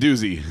to would be a make-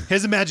 doozy.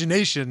 His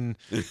imagination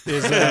is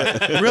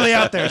really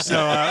out there. So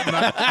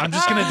I'm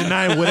just going to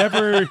deny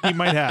whatever he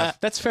might have.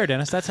 That's fair,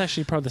 Dennis. That's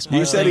actually probably the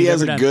You smartest said thing he you've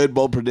has ever a done. good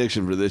bold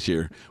prediction for this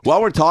year.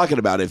 While we're talking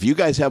about it, if you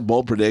guys have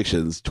bold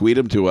predictions, tweet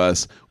them to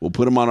us. We'll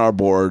put them on our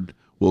board.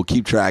 We'll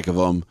keep track of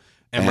them.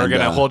 And we're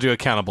going to hold you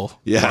accountable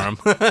yeah.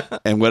 for him.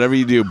 And whatever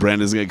you do,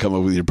 Brandon's going to come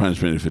up with your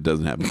punishment if it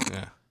doesn't happen.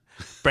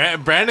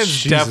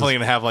 Brandon's definitely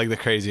going to have like the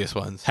craziest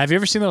ones. Have you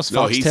ever seen those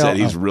No, Foxtail? he said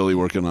he's really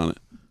working on it.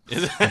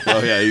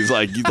 Oh yeah, he's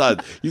like you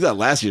thought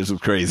last year's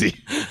was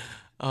crazy.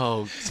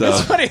 Oh, So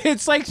It's funny.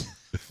 It's like,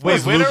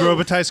 Was when Luke are-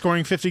 Robitaille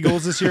scoring 50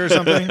 goals this year or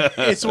something?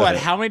 it's what?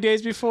 How many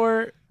days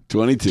before?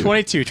 22.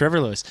 22. Trevor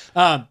Lewis.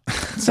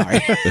 Sorry.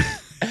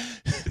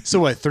 So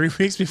what? 3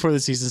 weeks before the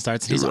season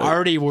starts, and he's Right.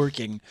 already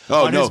working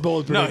Oh, on no. his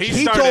bold No, prediction.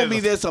 He started- told me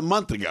this a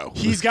month ago.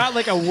 He's got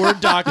like a Word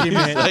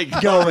document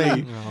like,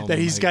 going Oh that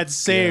he's my got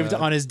saved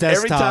on his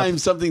Every desktop. time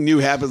something new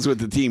happens with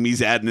the team,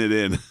 he's adding it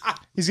in.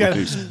 He's got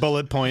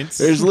bullet points.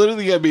 There's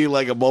literally going to be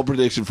like a bold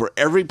prediction for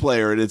every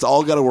player, and it's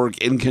all got to work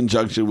in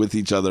conjunction with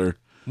each other.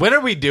 When are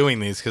we doing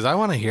these? Because I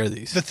want to hear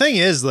these. The thing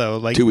is, though,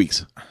 like 2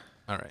 weeks.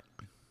 All right.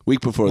 Week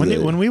before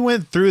when we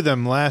went through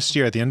them last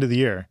year at the end of the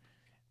year,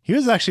 he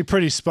was actually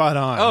pretty spot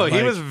on. Oh, he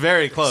Like, was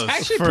very close.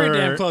 Actually, pretty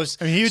damn close.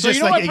 I mean, he was So just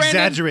you know like what,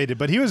 Brandon? exaggerated,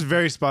 but he was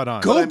very spot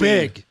on. Go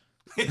big.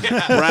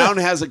 Brown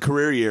has a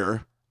career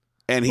year,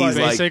 and he's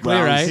like basically,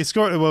 Brown's- right? He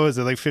scored, what was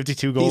it, like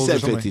 52 goals? He said or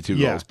something? 52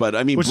 Yeah. goals, but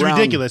I mean, which Brown, is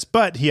ridiculous.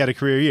 But he had a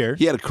career year.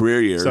 He had a career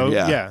year. So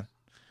yeah.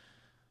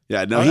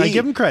 No, I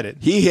give him credit.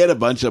 He hit a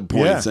bunch of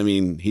points. Yeah. I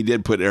mean, he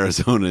did put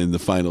Arizona in the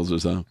finals or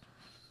something.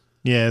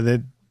 Yeah, you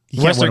can't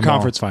win Western them all.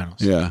 Conference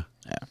Finals. Yeah.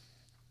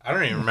 I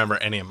don't even remember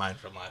any of mine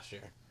from last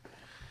year.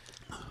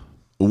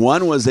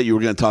 One was that you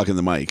were going to talk in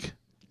the mic.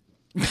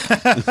 No,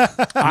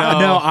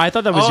 I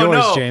thought that was yours,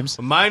 no. James.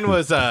 Mine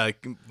was good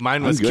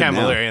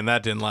Camilleri, now. and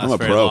that didn't I'm last a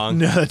very pro. long.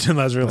 No, that didn't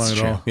last very long at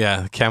all.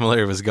 Yeah,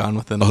 Camilleri was gone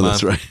within a Oh, month.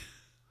 that's right.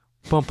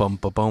 Bum, bum,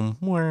 bum, bum.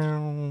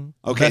 Wow.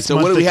 Okay, Best so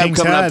month what do we the have Kings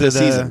coming up had this at,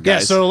 season, Yeah,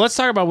 guys? so let's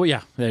talk about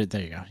there you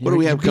go. What do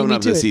we have coming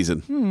up this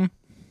season?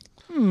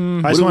 I just What do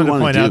we wanted to wanna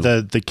point do? out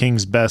that the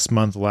Kings' best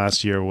month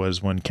last year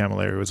was when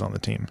Camilleri was on the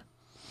team.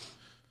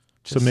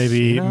 So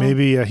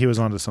maybe he was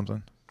onto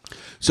something.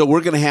 So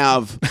we're going to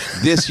have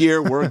this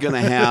year. We're going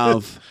to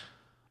have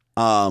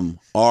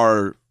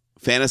our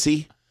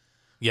fantasy,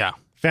 Yeah.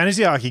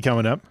 Fantasy hockey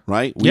coming up.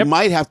 right? We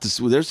might have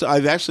to.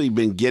 I've actually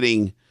been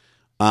getting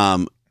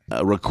a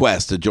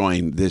request to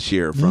join this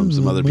year from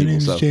some other people.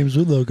 So. James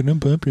Woodlock, and I'm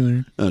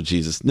popular. Oh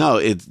Jesus! No,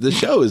 it's the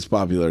show is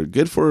popular.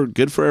 Good for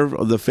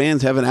the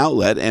fans have an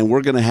outlet, and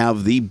we're going to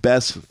have the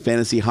best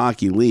fantasy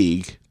hockey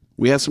league.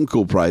 We have some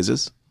cool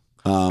prizes.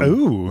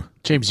 Ooh.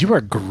 James, you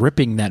are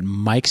gripping that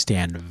mic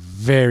stand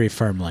very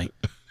firmly.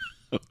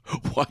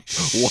 Why?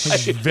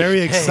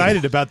 Very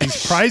excited about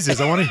these prizes.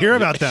 I want to hear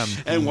about them.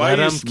 And why Let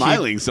are you him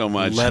smiling so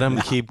much? Let him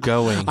keep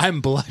going. I'm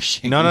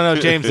blushing. No,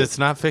 James, it's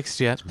not fixed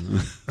yet.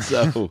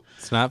 So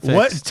It's not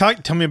fixed.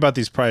 What? Tell me about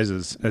these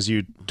prizes as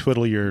you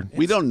twiddle your.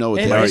 we don't know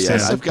what It they are is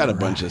yet. a I've got a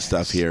bunch of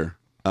stuff here,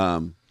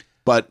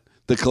 but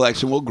the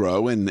collection will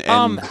grow. And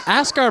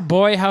Ask our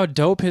boy how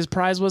dope his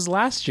prize was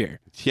last year.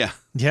 yeah,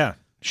 Yeah.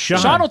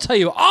 Sean will tell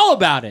you all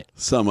about it.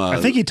 some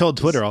I think he told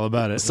Twitter all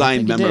about it.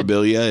 signed I think he did.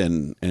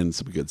 memorabilia and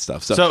some good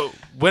stuff. So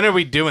when are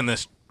we doing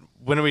this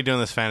when are we doing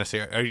this fantasy?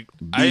 Are you,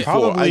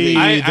 Probably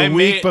I the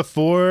week made-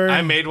 before.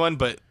 I made one,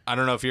 but I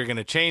don't know if you're going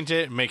to change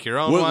it, make your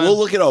own one. We'll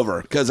look it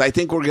over because I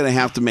think we're going to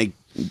have to make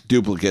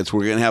duplicates.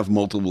 We're going to have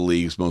multiple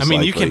leagues. Most I mean,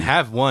 likely. you can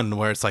have one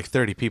where it's like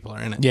 30 people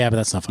are in it. Yeah, but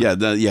that's not fun.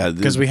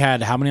 Because we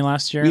had how many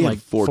last year? We had Like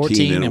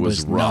 14, and it It was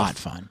was rough. not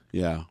fun.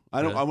 Yeah,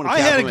 I don't. I want. I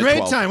had a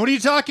great time. What are you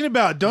talking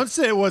about? Don't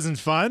say it wasn't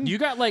fun. You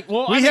got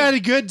we had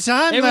a good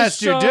time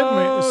last year, didn't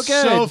we? It was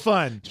so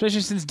fun. Especially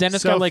since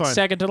Dennis So got like fun.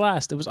 second to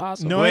last. It was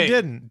awesome. No, I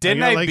didn't.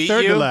 Didn't I got I like beat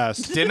third you? to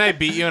last. Didn't I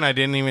beat you and I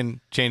didn't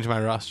even change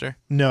my roster?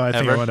 No, I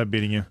think Ever? I wound up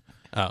beating you.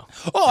 Oh.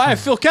 I have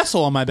Phil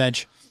Kessel on my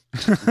bench.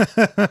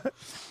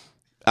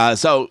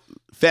 So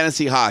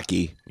fantasy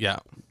hockey. Yeah.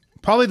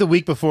 Probably the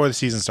week before the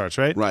season starts,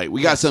 right? Right.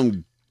 We got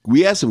some.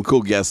 We have some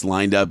cool guests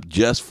lined up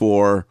just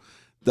for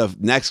the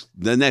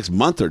next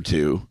month or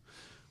two,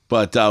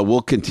 but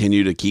we'll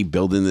continue to keep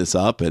building this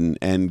up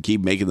and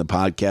keep making the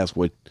podcast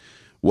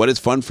what is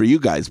fun for you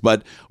guys.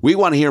 But we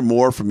want to hear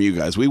more from you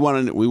guys. We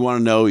want to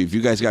know if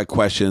you guys got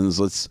questions.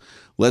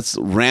 Let's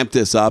ramp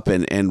this up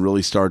and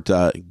really start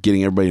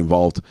getting everybody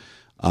involved.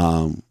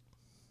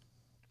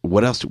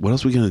 What else? What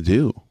else are we gonna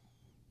do?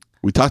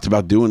 We talked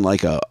about doing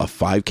like a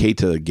 5K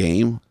to a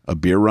game, a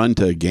beer run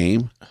to a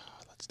game.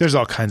 There's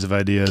all kinds of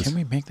ideas. Can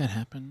we make that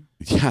happen?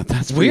 Yeah,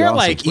 that's We're awesome.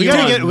 like We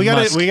Elon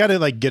Musk. gotta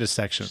like get a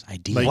section.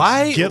 Idea. Like,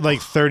 Why- get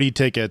like 30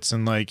 tickets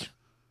and like get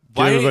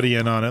Why- everybody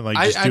in on it. Like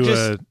I just do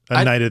just-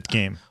 a night at the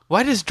game.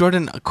 Why does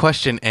Jordan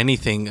question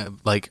anything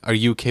like, are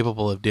you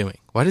capable of doing?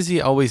 Why does he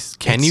always,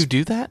 can you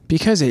do that?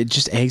 Because it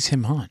just eggs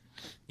him on.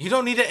 You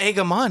don't need to egg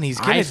him on. He's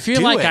going to I feel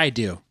do like it. I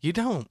do. You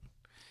don't.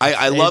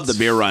 I love the It's-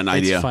 beer run it's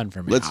idea. fun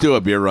for me. Let's do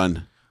a beer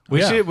run.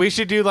 We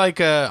should do like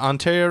a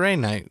Ontario Rain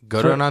night.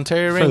 Go to an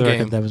Ontario For Rain the game.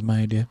 record, that was my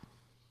idea.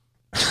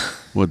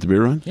 What, the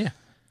beer run? Yeah.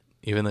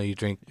 Even though you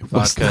drink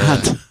What's vodka.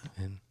 that?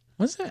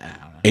 What's that?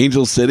 I don't know.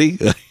 Angel City?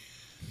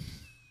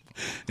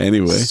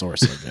 Anyway, Sore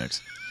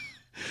subjects.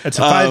 It's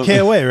a 5K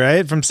away,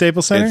 right? From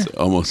Staples Center? it's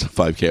almost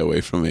 5K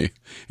away from me.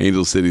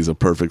 Angel City's a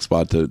perfect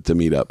spot to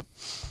meet up.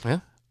 Yeah.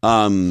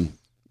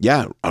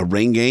 Yeah, a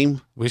rain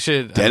game. We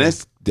should.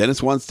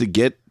 Dennis wants to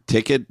get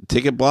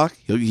ticket block.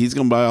 He's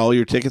going to buy all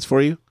your tickets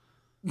for you.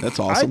 That's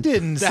I awesome.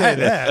 didn't say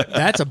that.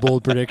 That's a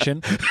bold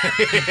prediction.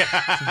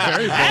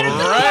 Very bold.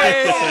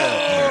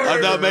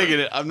 I'm not making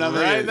it. I'm not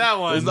making Write it. that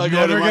one. It's not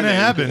Never going to gonna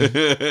happen.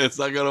 It's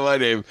not going to my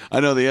name. I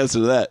know the answer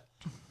to that.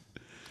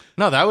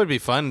 No, that would be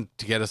fun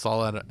to get us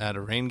all at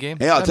a Rain game.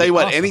 Hey, I'll That'd tell be you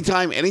what.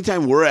 awesome.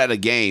 Anytime we're at a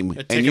game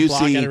and ticket you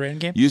block see at a Rain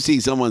game? you see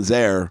someone's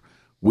there,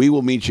 we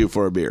will meet you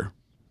for a beer.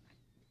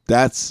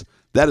 That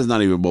is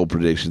not even a bold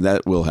prediction.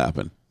 That will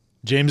happen.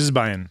 James is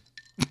buying.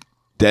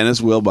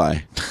 Dennis will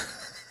buy.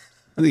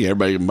 I think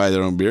everybody can buy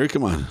their own beer.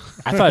 Come on.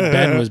 I thought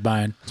Ben was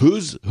buying.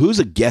 Who's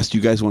a guest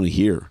you guys want to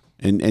hear?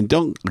 And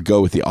don't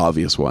go with the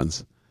obvious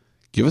ones.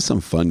 Give us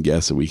some fun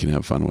guests that we can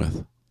have fun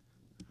with.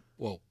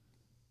 Whoa.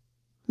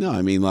 No,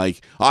 I mean,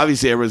 like,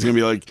 obviously everyone's going to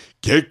be like,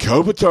 get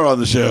Kopitar on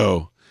the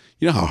show.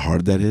 You know how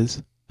hard that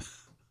is?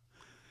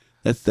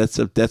 That's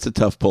a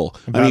tough pull.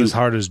 About as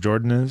hard as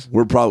Jordan is.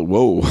 We're probably,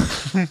 whoa.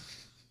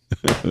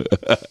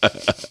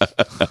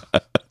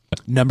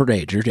 Number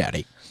 8, your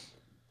daddy.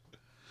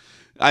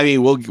 I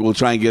mean, we'll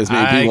try and get as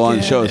many people on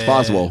the show as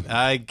possible.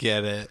 I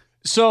get it.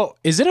 So,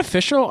 is it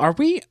official? Are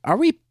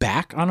we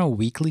back on a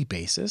weekly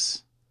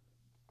basis?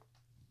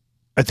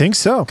 I think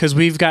so. Because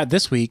we've got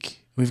this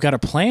week, we've got a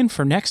plan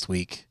for next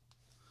week.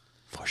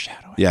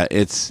 Foreshadowing. Yeah,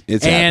 it's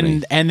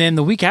happening. And then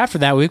the week after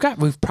that,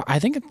 I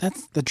think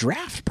that's the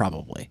draft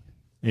probably.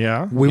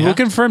 Yeah. We will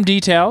confirm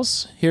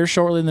details here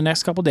shortly in the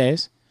next couple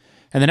days,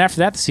 and then after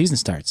that, the season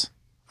starts.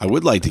 I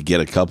would like to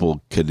get a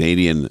couple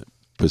Canadian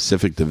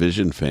Pacific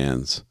Division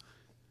fans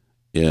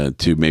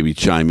to maybe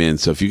chime in.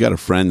 So if you got a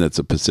friend that's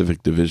a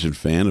Pacific Division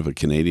fan of a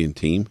Canadian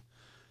team,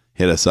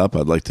 hit us up.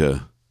 I'd like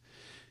to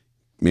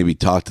maybe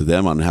talk to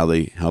them on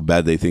how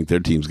bad they think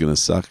their team's going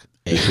to suck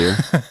this year.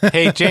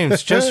 Hey,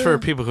 James, just for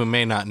people who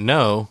may not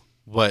know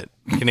what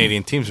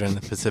Canadian teams are in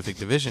the Pacific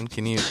Division,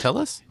 can you tell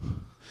us?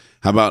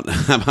 How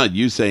about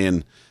you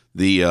saying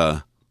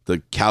the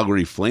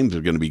Calgary Flames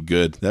are going to be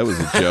good? That was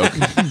a joke.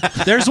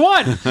 There's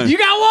one. You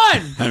got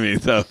one. I mean,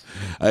 so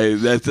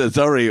that's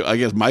already. I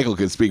guess Michael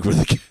could speak for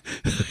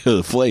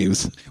the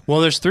Flames. Well,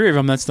 there's 3 of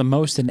them. That's the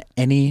most in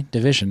any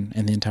division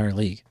in the entire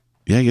league.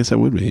 Yeah, I guess that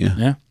would be. Yeah.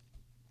 Yeah.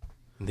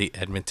 The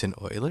Edmonton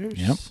Oilers?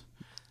 Yep.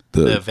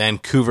 The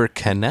Vancouver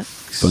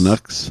Canucks?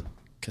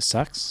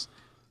 Cassucks.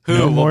 Who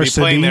No will more be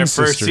playing their Sedin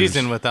first sisters.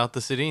 season without the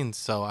Sedins.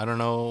 So I don't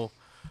know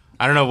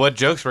what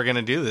jokes we're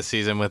gonna do this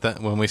season with that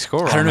when we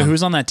score. I don't on know them.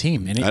 who's on that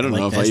team. I don't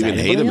know if I even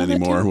hate him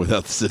anymore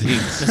without the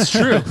Sedins. That's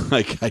true.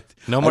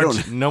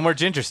 No more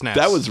ginger snaps.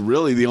 That was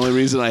really the only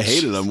reason I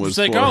hated him. Was It's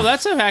like, for, oh,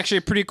 that's actually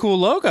a pretty cool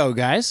logo,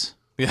 guys.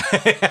 Yeah.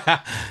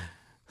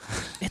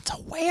 It's a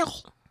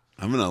whale.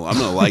 I'm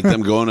gonna like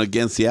them going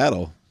against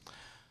Seattle.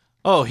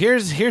 Oh,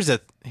 here's a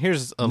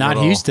Not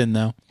little- Houston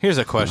though. Here's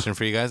a question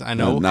for you guys. I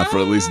know Not for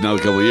at least another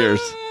couple of years.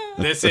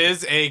 this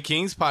is a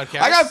Kings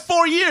podcast. I got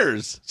 4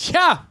 years.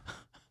 Yeah.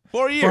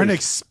 4 years. For an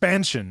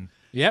expansion.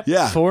 Yep.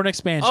 Yeah. For an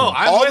expansion. Oh,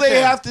 I'm All with they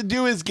him. have to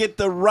do is get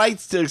the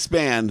rights to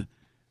expand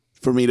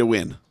for me to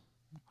win.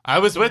 I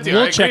was with you.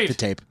 we'll I check agreed. the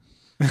tape.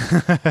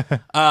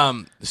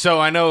 So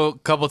I know a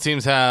couple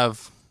teams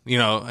have,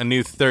 a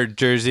new third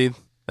jersey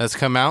that's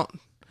come out.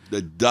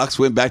 The Ducks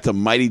went back to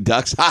Mighty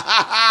Ducks. Ha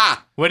ha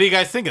ha! What do you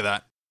guys think of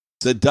that?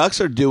 The Ducks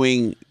are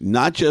doing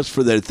not just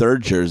for their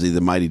third jersey,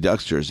 the Mighty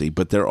Ducks jersey,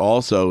 but they're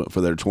also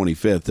for their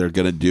 25th. They're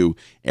going to do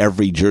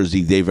every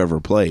jersey they've ever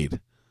played.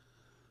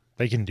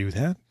 They can do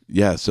that?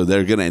 Yeah, so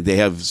they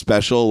have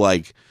special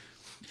like.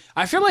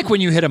 I feel like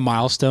when you hit a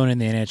milestone in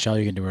the NHL,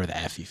 you can do whatever the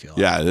F you feel.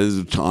 Yeah, this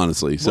is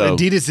honestly. So Well,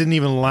 Adidas didn't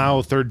even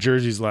allow third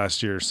jerseys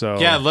last year. So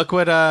Yeah, look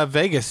what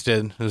Vegas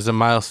did. It was a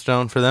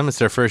milestone for them. It's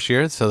their first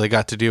year, so they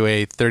got to do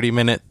a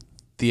 30-minute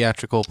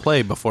theatrical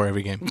play before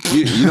every game.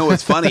 you know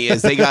what's funny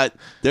is they're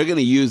going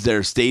to use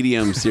their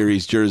Stadium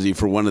Series jersey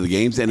for one of the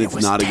games, and it's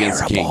not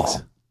against the Kings.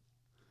 Like,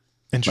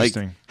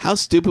 interesting. how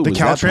stupid The was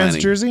that Caltrans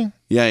planning? jersey?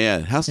 Yeah.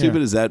 How stupid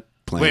Yeah. is that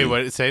planning?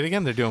 Wait, what? Say it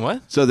again. They're doing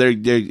what? So they're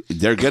going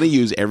to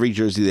use every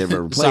jersey they've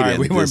ever played Sorry, in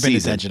we this weren't paying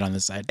season. attention on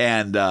this side.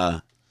 And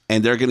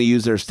they're going to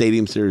use their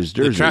Stadium Series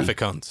jersey The traffic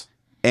cones.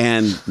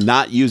 and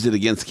not use it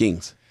against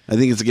Kings. I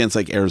think it's against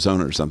like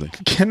Arizona or something.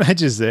 Can I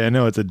just say, I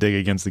know it's a dig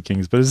against the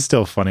Kings, but it's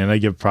still funny, and I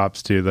give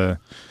props to the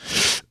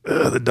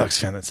Ducks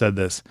fan that said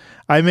this.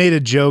 I made a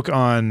joke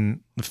on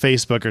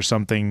Facebook or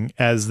something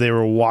as they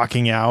were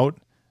walking out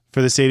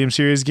for the Stadium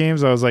Series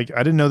games. I was like,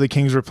 I didn't know the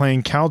Kings were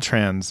playing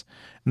Caltrans.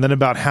 And then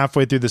about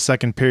halfway through the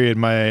second period,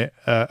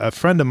 a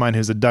friend of mine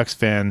who's a Ducks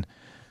fan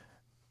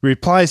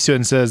replies to it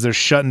and says they're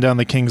shutting down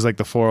the Kings like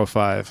the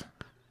 405.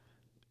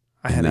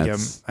 I had to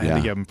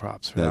give him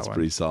props for That's that one.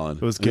 pretty solid.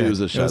 It was good. It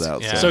was a It was-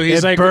 shutout. yeah. So It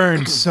he's like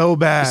burned so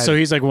bad. So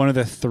he's like one of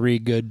the 3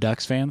 good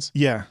Ducks fans.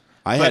 Yeah.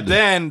 But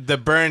then the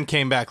burn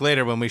came back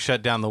later when we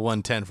shut down the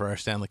 110 for our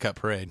Stanley Cup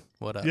parade.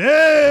 What up? Yeah.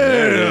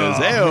 There it is.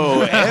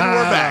 Hey-oh, and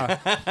we're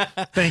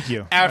back. Thank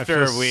you.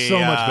 After I feel we so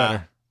much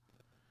better.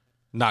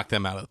 knocked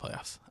them out of the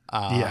playoffs.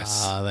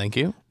 Yes. Thank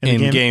you.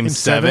 In In game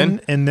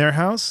 7 in their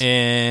house,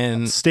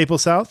 in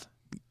Staples South.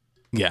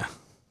 yeah,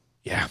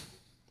 Yeah.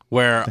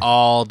 where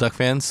all Duck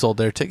fans sold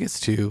their tickets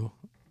to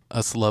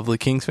us lovely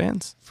Kings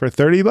fans. For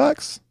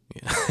 $30.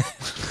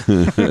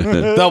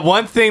 The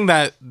one thing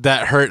that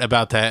hurt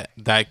about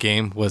that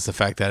game was the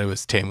fact that it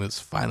was Temu's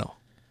final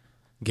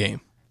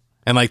game.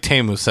 And like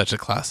Temu's such a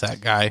class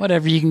act guy.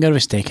 Whatever, you can go to a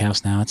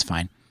steakhouse now. It's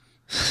fine.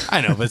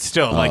 I know, but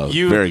still, like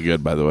Very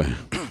good, by the way.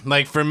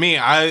 like for me,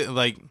 I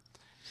like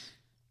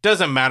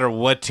doesn't matter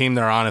what team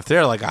they're on. If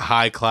they're like a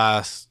high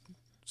class,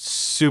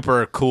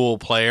 super cool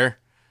player,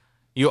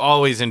 you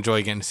always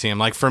enjoy getting to see him.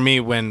 Like for me,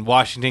 when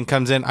Washington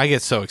comes in, I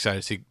get so excited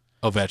to see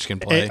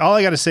Ovechkin play. All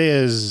I got to say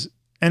is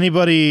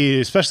anybody,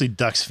 especially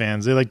Ducks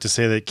fans, they like to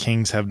say that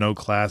Kings have no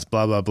class,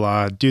 blah, blah,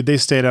 blah. Dude, they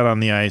stayed out on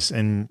the ice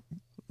and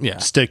Yeah,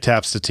 stick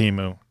taps to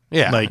Timu.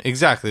 yeah, like-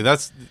 exactly.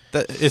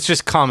 It's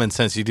just common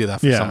sense. You do that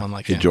for Yeah. someone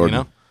like Hey, him.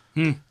 Jordan.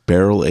 You know?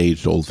 Barrel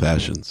aged old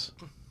fashions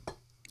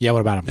Yeah,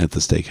 what about him? at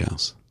the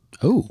steakhouse.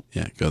 Oh.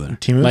 Yeah, go there.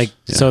 Timu? Like,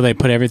 so they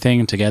put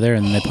everything together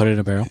and then they put it in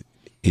a barrel?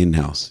 In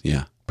house.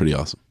 Yeah, pretty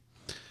awesome.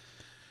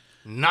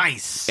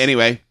 Nice.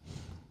 Anyway,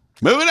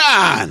 moving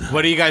on.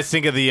 What do you guys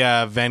think of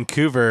the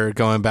Vancouver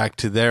going back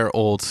to their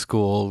old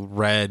school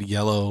red,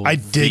 yellow? I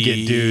dig it,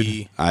 V?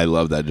 dude. I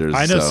love that jersey.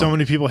 I know so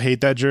many people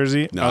hate that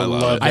jersey. No, I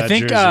love it. that I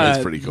think jersey.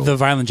 That's pretty cool. the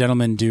Violent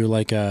Gentlemen do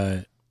like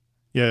a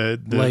yeah,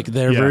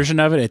 their yeah. version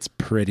of it. It's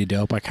pretty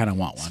dope. I kind of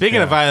want one.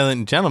 Speaking of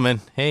violent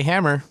gentlemen, hey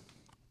Hammer,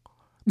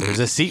 there's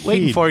a seat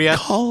waiting Hey, for you.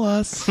 Call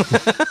us.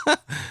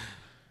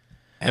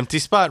 Empty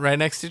spot right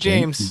next to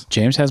James.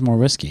 James has more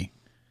whiskey.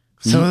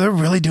 So they're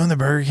really doing the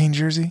Burger King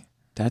jersey?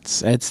 That's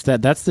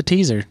the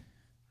teaser.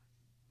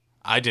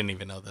 I didn't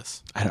even know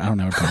this. I don't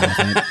know what to call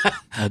it.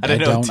 I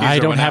didn't know a teaser I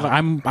don't went have.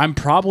 out. I'm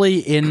probably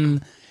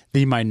in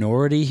the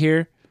minority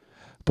here,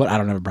 but I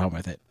don't have a problem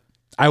with it.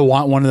 I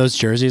want one of those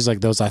jerseys,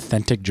 like those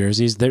authentic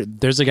jerseys.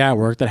 There's a guy at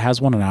work that has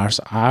one, and I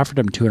offered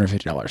him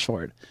 $250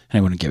 for it, and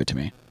he wouldn't give it to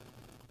me.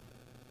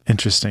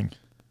 Interesting.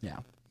 Yeah,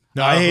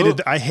 No,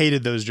 I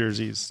hated those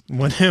jerseys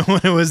when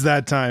it was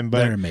that time. But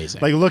They're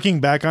amazing. Like looking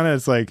back on it,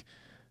 it's like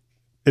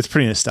it's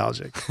pretty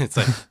nostalgic. It's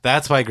like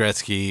that's why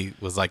Gretzky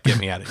was like, "Get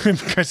me out of here."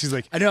 Kresge's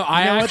like, I know. I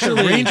you know what? The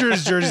actually,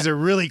 Rangers jerseys are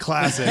really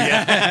classic.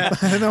 Yeah,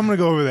 I'm gonna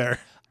go over there.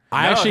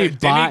 I actually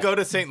didn't bought. he go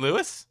to St.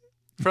 Louis?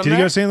 From Did there?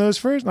 he go to St. Louis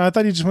first? No, I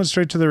thought he just went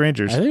straight to the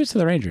Rangers. I think it's to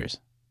the Rangers.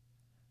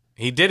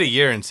 He did a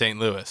year in St.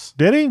 Louis.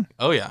 Did he?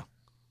 Oh yeah.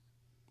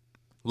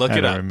 Look I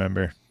it don't up.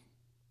 remember.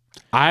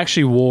 I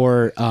actually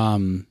wore.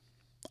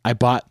 I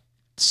bought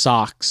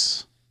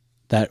socks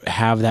that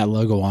have that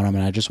logo on them,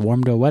 and I just wore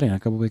them to a wedding a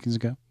couple weekends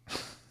ago.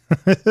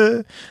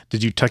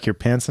 Did you tuck your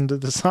pants into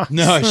the socks?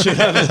 No, I should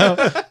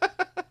have.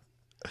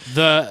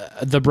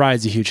 The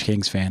bride's a huge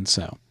Kings fan,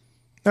 so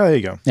Oh, there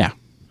you go. yeah,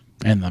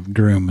 and the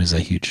groom is a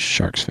huge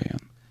Sharks fan.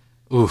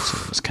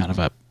 Oof. It was kind of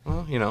a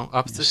Well,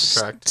 opposites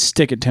attract.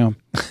 stick it to him.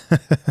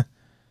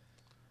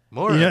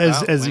 More You know,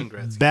 about as Wayne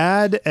Gretzky.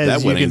 bad as That you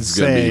can wedding's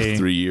going to say, be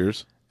 3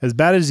 years. as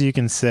bad as you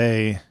can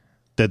say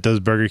that those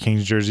Burger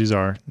King's jerseys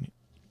are,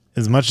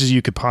 as much as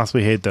you could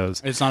possibly hate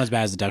those, It's not as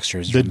bad as the Ducks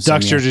jerseys. the from same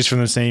Ducks year. jerseys from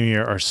the same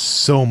year are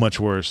so much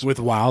worse. With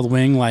Wild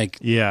Wing, like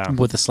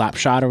with the slap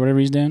shot or whatever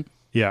he's doing.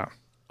 Yeah.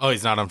 Oh,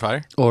 he's not on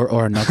fire?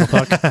 Or a knuckle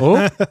puck.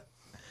 Oh.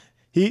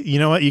 You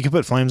know what? You could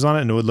put flames on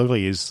it, and it would look like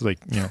he's like,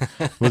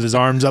 with his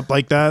arms up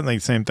like that,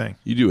 like same thing.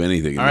 You do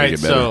anything. All right,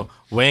 so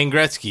Wayne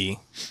Gretzky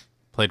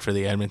played for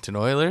the Edmonton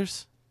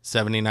Oilers,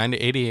 79 to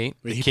 88.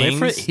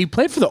 The He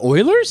played for the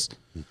Oilers?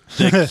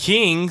 The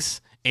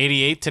Kings,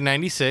 88 to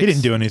 96. He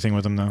didn't do anything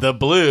with them though. The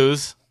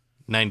Blues,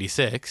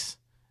 96,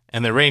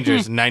 and the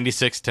Rangers,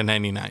 96 to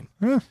 99.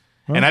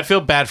 And I'd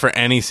feel bad for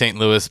any St.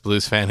 Louis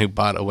Blues fan who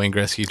bought a Wayne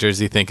Gretzky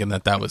jersey thinking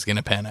that was going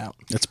to pan out.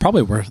 It's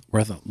probably worth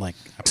like.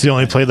 So he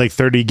only played like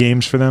 30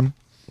 games for them.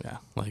 Yeah,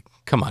 like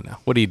come on now,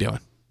 what are you doing?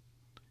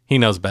 He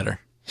knows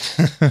better.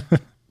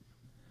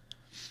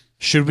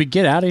 Should we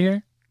get out of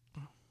here?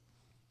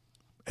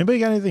 Anybody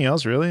got anything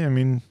else really? I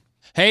mean,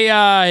 hey,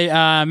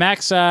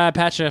 Max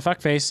Patcha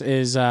Fuckface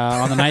is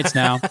on the Knights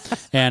now,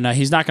 and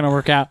he's not going to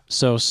work out.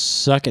 So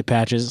suck it,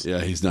 Patches.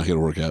 Yeah, he's not going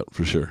to work out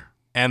for sure.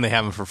 And they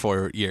have him for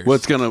 4 years.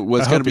 What's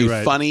gonna be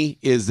funny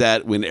is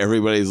that when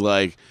everybody's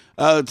like,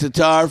 "Oh,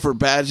 Tatar for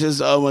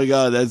Patches, oh my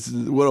God,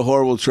 what a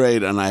horrible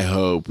trade," and I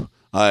hope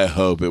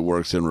it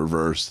works in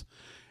reverse,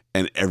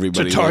 and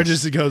everybody Tatar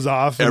just goes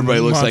off.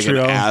 Everybody looks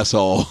Montreal. like an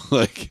asshole.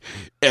 Like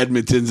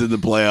Edmonton's in the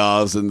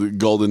playoffs, and the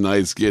Golden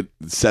Knights get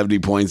 70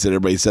 points that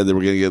everybody said they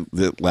were going to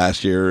get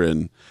last year,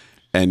 and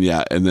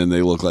then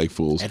they look like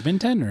fools.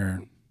 Edmonton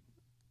or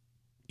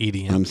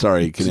EDM? I'm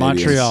sorry, Canadians.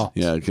 Montreal.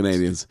 Yeah,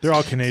 Canadians. They're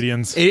all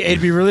Canadians.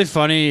 It'd be really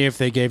funny if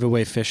they gave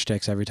away fish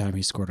sticks every time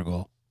he scored a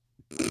goal.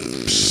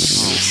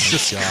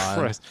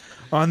 Christ.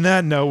 On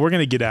that note, we're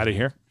going to get out of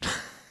here.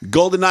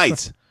 Golden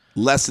Knights,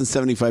 less than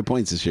 75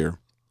 points this year.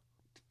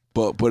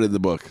 Put it in the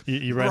book.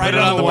 You Write it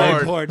on the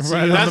board. Right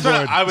on That's the what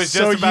board. I was just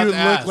So about you to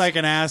look ask. like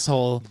an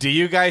asshole. Do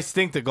you guys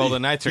think the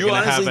Golden Knights are You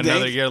going to have honestly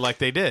another think- year like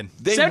they did?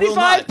 They will 75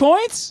 not.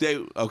 points?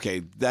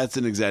 Okay, that's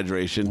an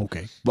exaggeration.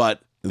 Okay.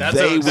 But That's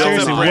they a- will that's a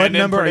Seriously, not. what Brandon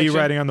number are you prediction?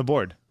 writing on the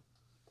board?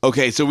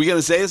 Okay, so we're going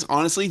to say this.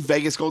 Honestly,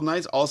 Vegas Golden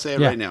Knights, I'll say it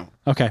Yeah. right now.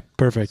 Okay,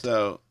 perfect.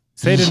 So,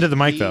 Say it into the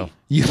mic, though.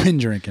 You've been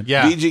drinking.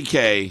 Yeah.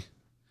 VGK, I'm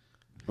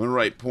going to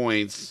write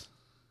points.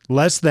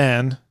 Less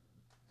than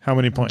how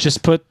many points?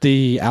 Just put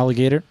the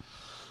alligator.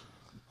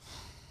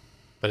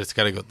 But it's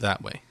got to go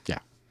that way. Yeah.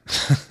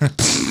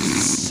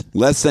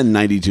 Less than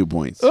 92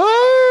 points.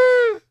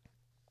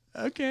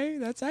 Okay,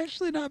 that's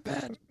actually not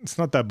bad. It's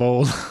not that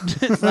bold.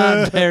 It's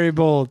not very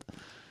bold.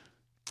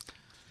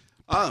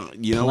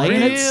 You know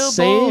Playing what? it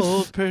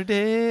safe.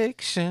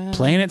 Prediction.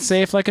 Playing it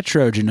safe like a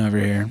Trojan over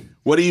here.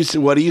 What do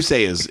you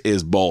say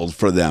is bold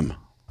for them?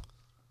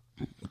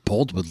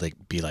 Bold would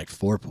be like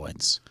 4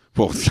 points.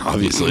 Well,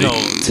 obviously. No,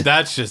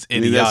 that's just I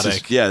mean, that's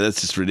idiotic.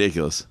 that's just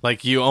ridiculous.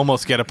 Like you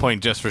almost get a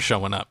point just for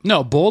showing up.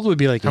 No, bold would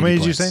be like How 80 many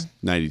did you points. say?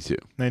 92.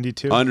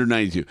 92. Under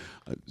 92.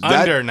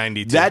 Under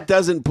 92. That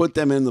doesn't put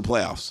them in the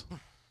playoffs.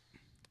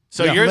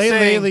 So Yeah, you're saying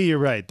lately, you're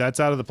right. That's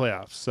out of the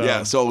playoffs. So.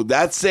 Yeah, so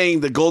that's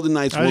saying the Golden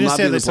Knights I was will just not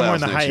be in saying the they're somewhere playoffs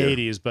in the next high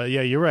year. 80s, but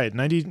yeah, you're right.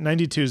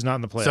 92 is not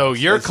in the playoffs. so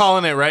you're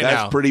calling it right That's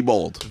now. pretty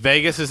bold.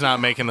 Vegas is not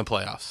making the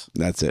playoffs.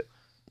 That's it.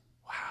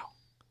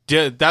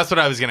 That's what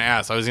I was going to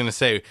ask. I was going to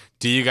say,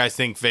 do you guys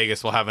think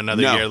Vegas will have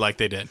another No. year like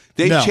they did?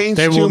 They've No, changed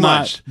they too will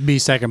much. not be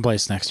second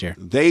place next year.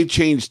 They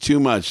changed too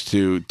much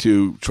to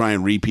try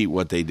and repeat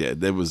what they did.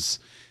 There was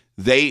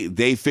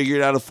they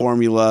figured out a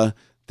formula.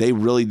 They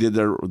really did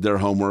their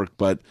homework,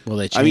 but Well,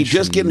 they I mean, changed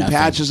just from getting nothing.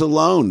 Patches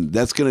alone,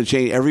 that's going to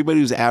change. Everybody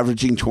who's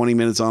averaging 20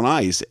 minutes on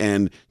ice,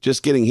 and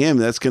just getting him,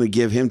 that's going to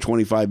give him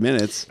 25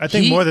 minutes. I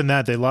think He- more than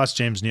that, they lost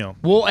James Neal.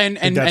 Well, and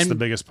that's and the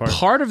biggest part.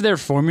 Part of their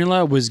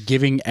formula was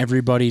giving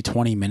everybody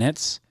 20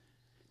 minutes,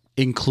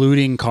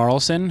 including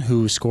Carlson,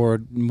 who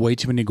scored way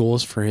too many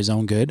goals for his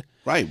own good.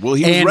 Right. Well,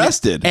 he was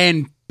rested.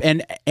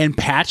 And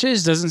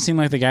Patches doesn't seem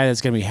like the guy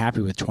that's going to be happy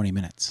with 20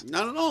 minutes.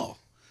 Not at all.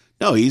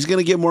 No, he's going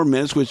to get more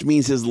minutes, which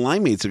means his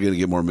line mates are going to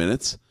get more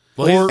minutes.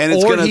 Or- and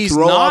it's or going to he's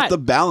throw not. off the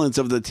balance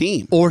of the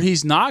team. Or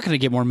he's not going to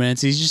get more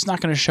minutes. He's just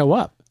not going to show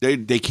up. They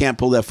can't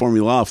pull that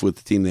formula off with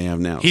the team they have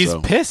now. He's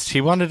so. pissed.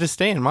 He wanted to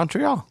stay in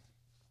Montreal.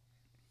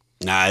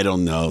 I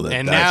don't know that.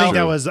 And that's now-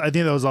 I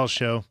think that was all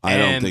show. I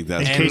don't think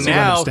that's In true. case And they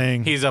wound up now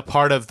staying. he's a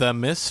part of the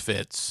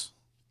Misfits.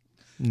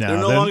 No, They're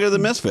no longer the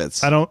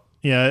Misfits. I don't.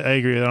 Yeah, I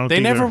agree. I don't. They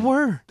think never they're-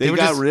 were. They were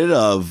got just- rid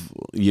of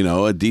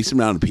a decent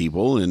amount of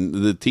people, and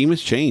the team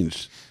has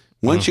changed.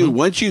 Once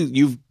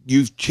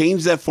you've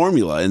changed that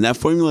formula, and that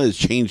formula has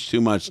changed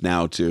too much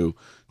now to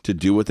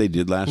do what they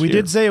did last year. We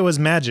did say it was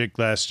magic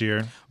last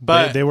year,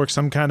 But- they worked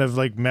some kind of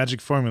like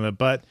magic formula.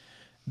 But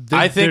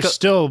I think- they're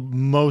still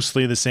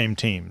mostly the same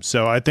team.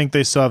 So I think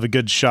they still have a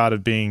good shot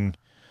of being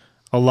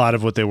a lot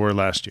of what they were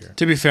last year.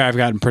 To be fair, I've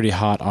gotten pretty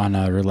hot on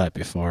roulette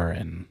before,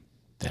 and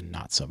then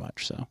not so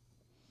much. So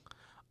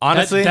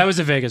Honestly, that was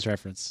a Vegas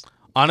reference.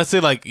 honestly,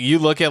 like you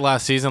look at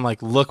last season,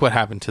 like look what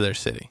happened to their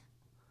city.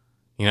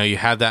 You know, you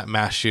had that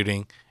mass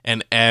shooting,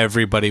 and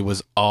everybody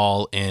was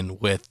all in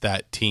with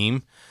that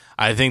team.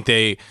 I think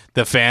the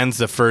fans,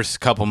 the first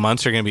couple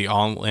months are going to be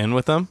all in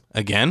with them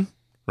again,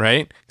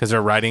 right? Because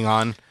they're riding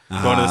on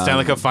going to the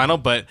Stanley Cup final.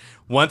 But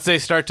once they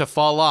start to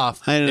fall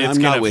off, I'm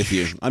not with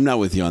you. I'm not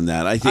with you on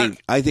that. I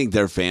think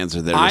their fans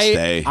are there to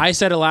stay. I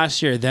said it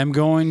last year. Them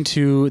going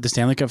to the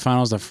Stanley Cup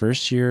Finals the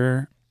first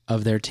year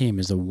of their team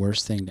is the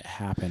worst thing to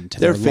happen to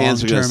their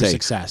fans are going to say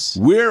success.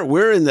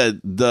 We're in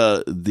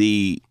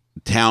the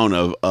town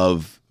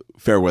of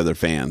Fairweather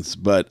fans,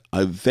 but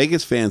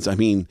Vegas fans, I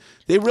mean,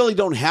 they really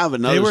don't have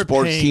another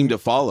sports team to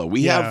follow.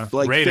 We have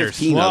like Raiders.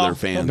 15 other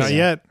fans. Not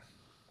yet.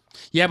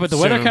 Yeah, but the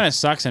weather kind of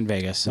sucks in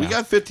Vegas. So. We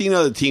got 15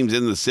 other teams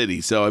in the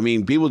city. So, I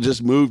mean, people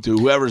just move to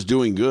whoever's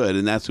doing good,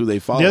 and that's who they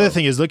follow. The other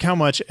thing is, look how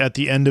much at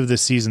the end of the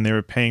season they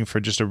were paying for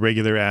just a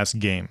regular-ass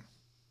game.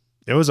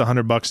 It was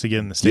 $100 to get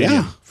in the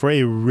stadium for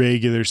a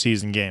regular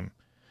season game.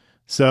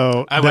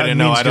 So I wouldn't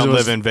know. I don't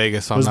live in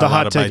Vegas, so I'm not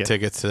allowed to buy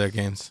tickets to their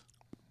games.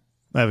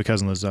 I have a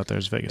cousin lives out there.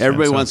 It's Vegas.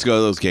 Everybody wants to go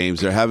to those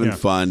games. They're having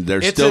fun.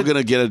 They're still going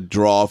to get a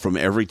draw from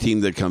every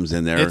team that comes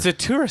in there. It's a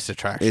tourist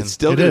attraction. It's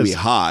still going to be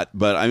hot,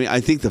 but I mean, I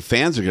think the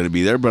fans are going to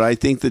be there. But I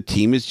think the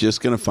team is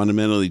just going to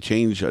fundamentally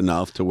change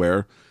enough to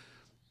where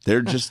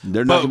they're not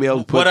going to be able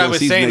to put the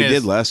season they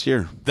did last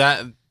year.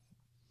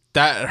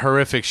 That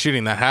horrific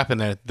shooting that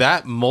happened there,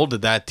 that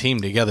molded that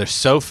team together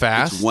so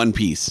fast. It's one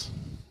piece.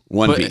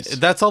 One piece.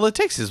 That's all it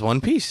takes is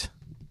one piece.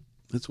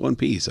 It's one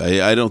piece.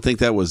 I don't think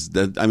that was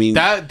that. I mean,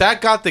 that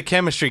got the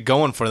chemistry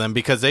going for them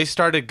because they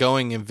started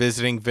going and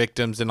visiting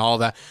victims and all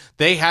that.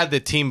 They had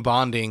the team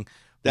bonding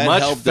that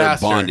much helped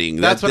faster. Their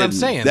bonding. That's what I'm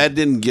saying. That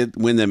didn't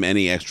win them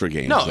any extra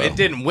games. No, it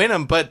didn't win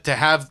them. But to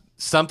have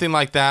something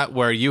like that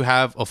where you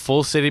have a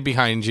full city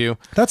behind you,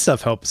 that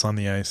stuff helps on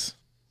the ice.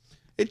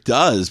 It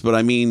does, but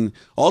I mean,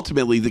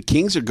 ultimately, the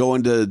Kings are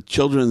going to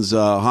Children's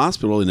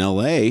Hospital in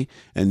L.A.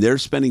 and they're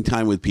spending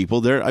time with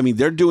people.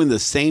 They're doing the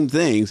same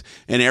things,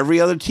 and every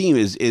other team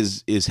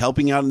is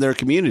helping out in their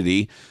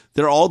community.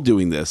 They're all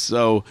doing this.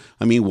 So,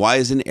 I mean, why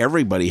isn't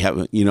everybody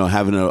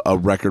having a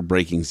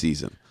record-breaking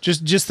season?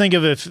 Just think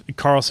of if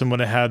Carlson would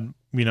have had,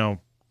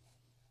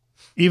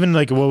 even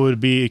like what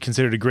would be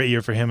considered a great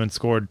year for him and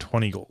scored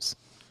 20 goals.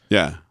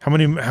 Yeah. How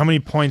many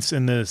points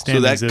in the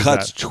standings? So that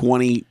cuts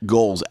 20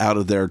 goals out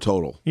of their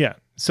total. Yeah.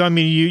 So I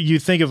mean, you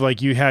think of like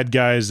you had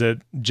guys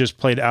that just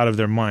played out of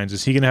their minds.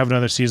 Is he going to have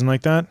another season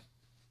like that?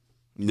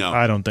 No,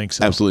 I don't think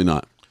so. Absolutely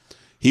not.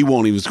 He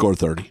won't even score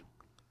 30.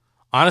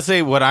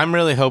 Honestly, what I'm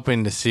really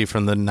hoping to see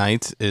from the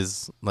Knights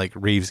is like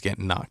Reeves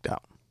getting knocked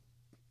out.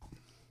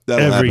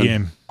 Every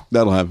game.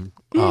 That'll happen.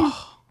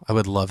 Oh, I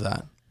would love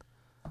that.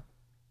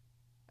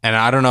 And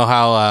I don't know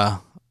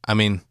how. I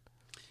mean,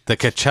 the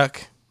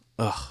Tkachuk.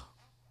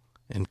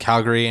 In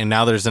Calgary, and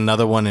now there's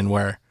another one in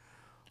where'd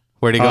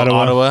he go?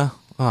 Ottawa.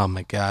 Oh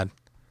my God,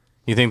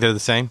 you think they're the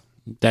same?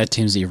 That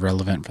team's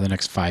irrelevant for the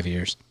next 5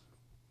 years.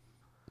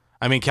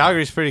 I mean,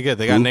 Calgary's pretty good.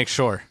 They got Nick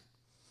Shore.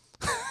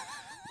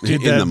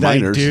 Dude,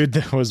 that dude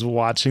that was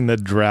watching the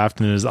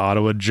draft in his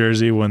Ottawa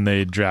jersey when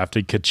they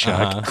drafted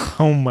Tkachuk.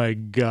 Oh my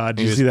God!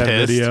 Did you see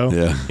that video?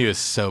 Yeah, he was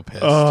so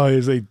pissed. Oh,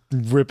 he's like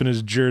ripping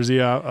his jersey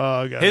out.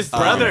 Oh God! His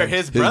brother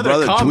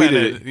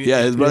commented.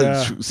 His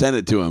brother sent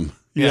it to him.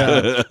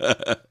 Yeah.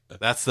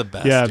 That's the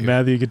best. Yeah, dude.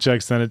 Matthew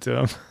Tkachuk sent it to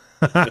him.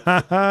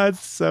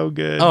 It's so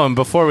good. Oh, and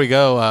before we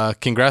go,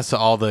 congrats to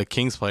all the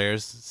Kings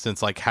players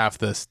since like half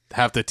the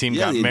team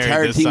got married. The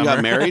entire team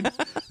got married.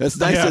 That's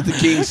nice that the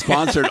Kings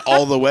sponsored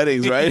all the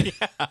weddings, right?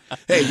 Yeah.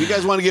 Hey, if you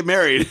guys want to get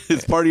married,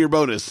 it's part of your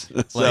bonus.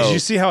 Did you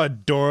see how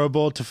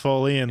adorable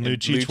Toffoli and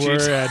Lucic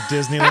were at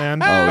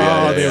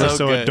Disneyland? They were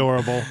so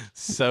adorable.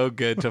 So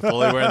good.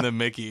 Toffoli wearing the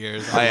Mickey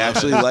ears. I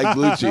actually like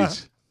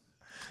Lucic.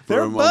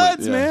 They're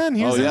buds, man.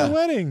 He was in the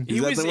wedding. He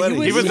was in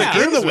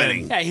the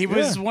wedding. Yeah, he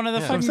was one of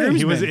the fucking groomsmen.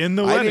 He was in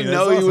the wedding. I didn't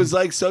know he was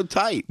like so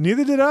tight.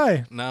 Neither did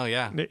I. No,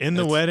 yeah. In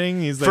the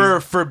wedding, he's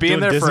like for being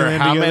there for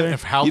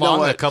how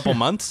long? A couple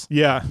months?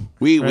 Yeah.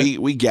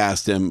 We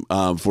gassed him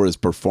for his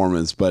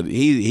performance, but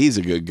he's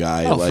a good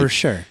guy. Oh, for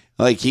sure.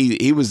 Like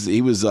he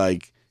was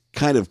like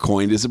kind of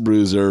coined as a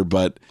bruiser,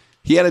 but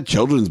he had a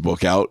children's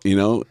book out,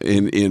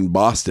 in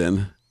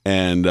Boston,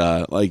 and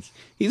like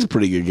he's a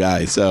pretty good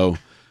guy. So.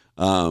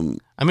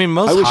 I mean,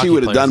 I wish he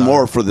would have done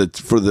more for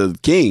the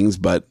Kings,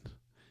 but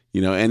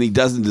and he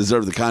doesn't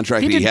deserve the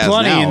contract he has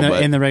plenty now.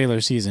 in the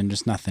regular season,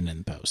 just nothing in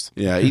the post.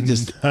 Yeah, he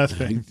just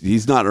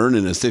he's not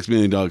earning a $6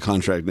 million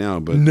contract now,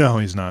 but no,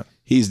 he's not.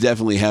 He's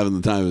definitely having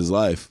the time of his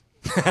life.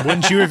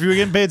 Wouldn't you if you were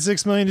getting paid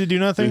 $6 million to do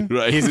nothing?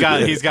 Right. He's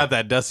got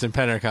that Dustin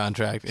Penner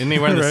contract. Isn't he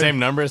wearing the same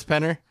number as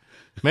Penner?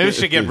 Maybe we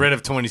should get rid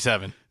of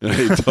 27.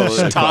 Just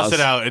toss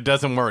it out. It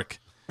doesn't work.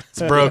 It's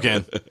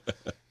broken.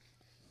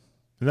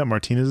 Is that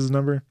Martinez's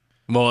number?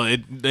 Well,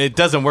 it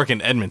doesn't work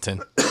in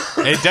Edmonton.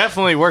 It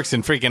definitely works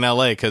in freaking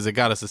LA because it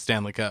got us a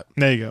Stanley Cup.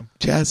 There you go.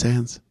 Jazz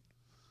hands.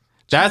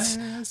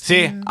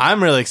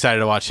 I'm really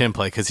excited to watch him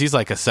play because he's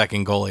like a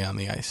second goalie on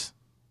the ice.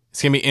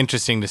 It's gonna be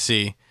interesting to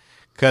see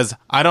because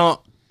I don't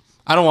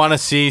want to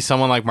see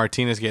someone like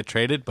Martinez get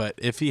traded, but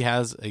if he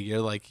has a year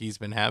like he's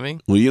been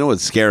having, well, you know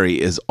what's scary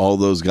is all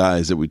those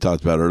guys that we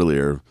talked about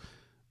earlier.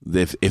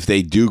 If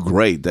they do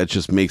great, that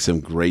just makes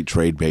them great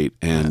trade bait,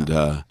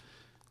 and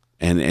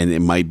and it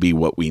might be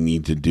what we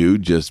need to do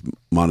just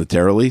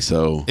monetarily.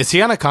 So Is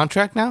he on a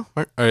contract now,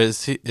 or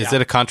is it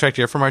a contract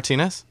year for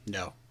Martinez?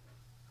 No.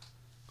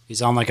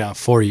 He's on like a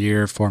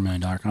 4-year, $4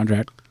 million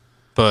contract.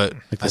 But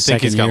Like the I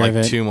think he's got second year like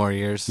of it. 2 more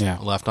years Yeah.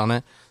 left on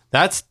it.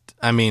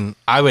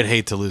 I would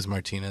hate to lose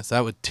Martinez.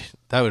 That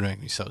would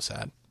make me so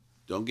sad.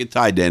 don't get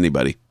tied to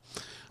anybody.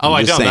 Oh,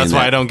 I just don't. saying That's why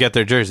that. I don't get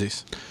their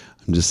jerseys.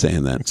 I'm just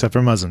saying that. Except for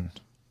Muzzin.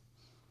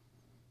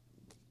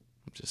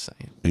 I'm just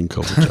saying. And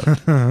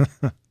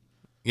Kovalchuk.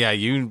 Yeah,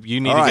 you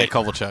need All to right. get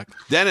Kovalchuk.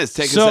 Dennis,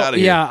 take So us out of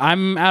here. yeah,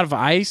 I'm out of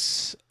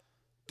ice,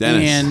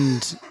 Dennis.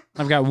 and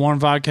I've got warm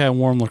vodka and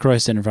warm LaCroix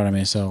sitting in front of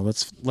me. So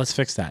let's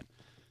fix that.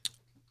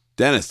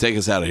 Dennis, take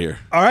us out of here.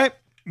 All right.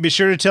 Be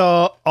sure to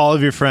tell all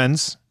of your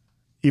friends,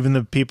 even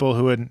the people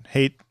who would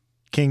hate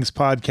Kings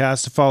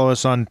Podcast, to follow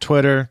us on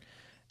Twitter,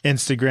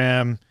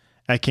 Instagram,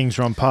 at Kings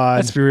Run Pod.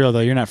 Let's be real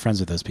though, you're not friends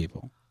with those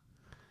people.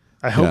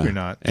 I hope Yeah. you're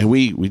not. And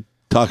we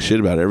talk shit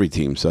about every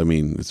team. So, I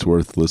mean, it's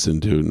worth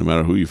listening to no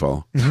matter who you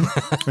follow.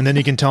 And then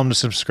you can tell them to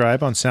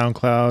subscribe on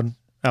SoundCloud,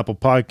 Apple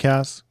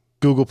Podcasts,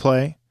 Google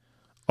Play,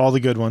 all the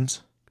good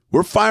ones.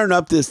 We're firing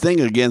up this thing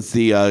against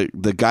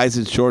the Guys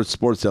in Shorts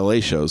Sports LA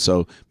show.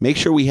 So make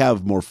sure we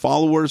have more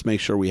followers. Make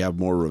sure we have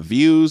more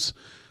reviews.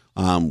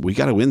 We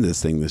got to win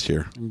this thing this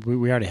year.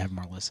 We already have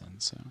more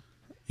listens. So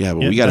Yeah, but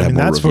we got to have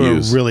more that's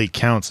reviews. what really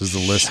counts as the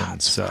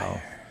listens. So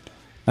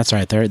that's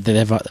right.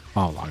 They've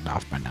all logged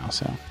off by now.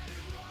 So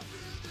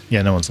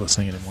yeah, no one's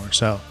listening anymore.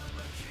 So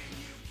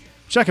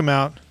check them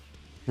out.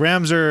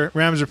 Rams are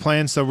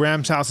playing, so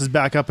Rams house is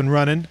back up and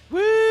running.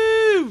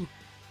 Woo!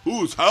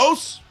 Whose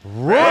house?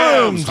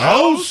 Rams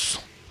house.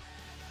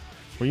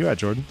 Where you at,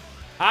 Jordan?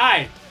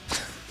 hi.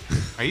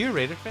 Are you a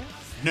Raider fan?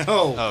 No.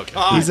 Oh,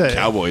 okay. He's a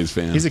Cowboys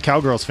fan. He's a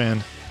Cowgirls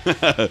fan.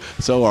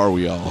 So are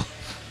we all.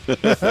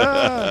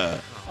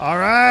 All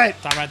right,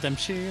 Talk about them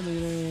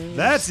cheerleaders.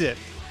 that's it.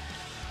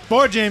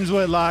 For James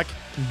Whitlock,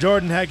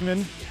 Jordan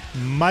Heckman,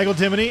 Michael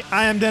Timoney,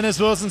 I am Dennis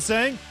Wilson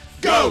saying,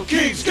 Go,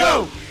 Kings,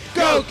 go!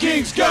 Go,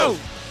 Kings, go!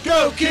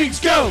 Go, Kings,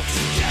 go!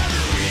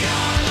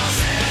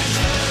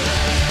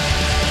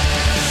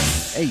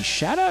 Hey,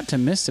 shout out to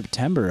Miss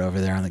September over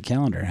there on the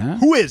calendar, huh?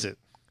 who is it?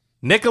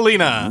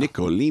 Nicolina,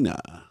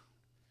 Nicolina.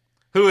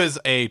 who is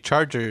a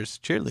Chargers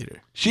cheerleader.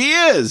 She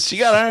is. She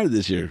got hired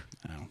this year.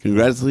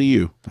 Congrats to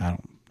you. I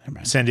don't. Never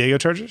mind. San Diego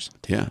Chargers?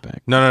 Yeah.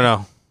 Back.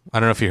 No. I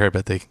don't know if you heard,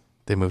 but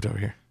they moved over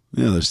here.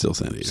 Yeah, they're still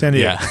San Diego. San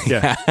Diego.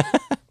 Yeah. Yeah.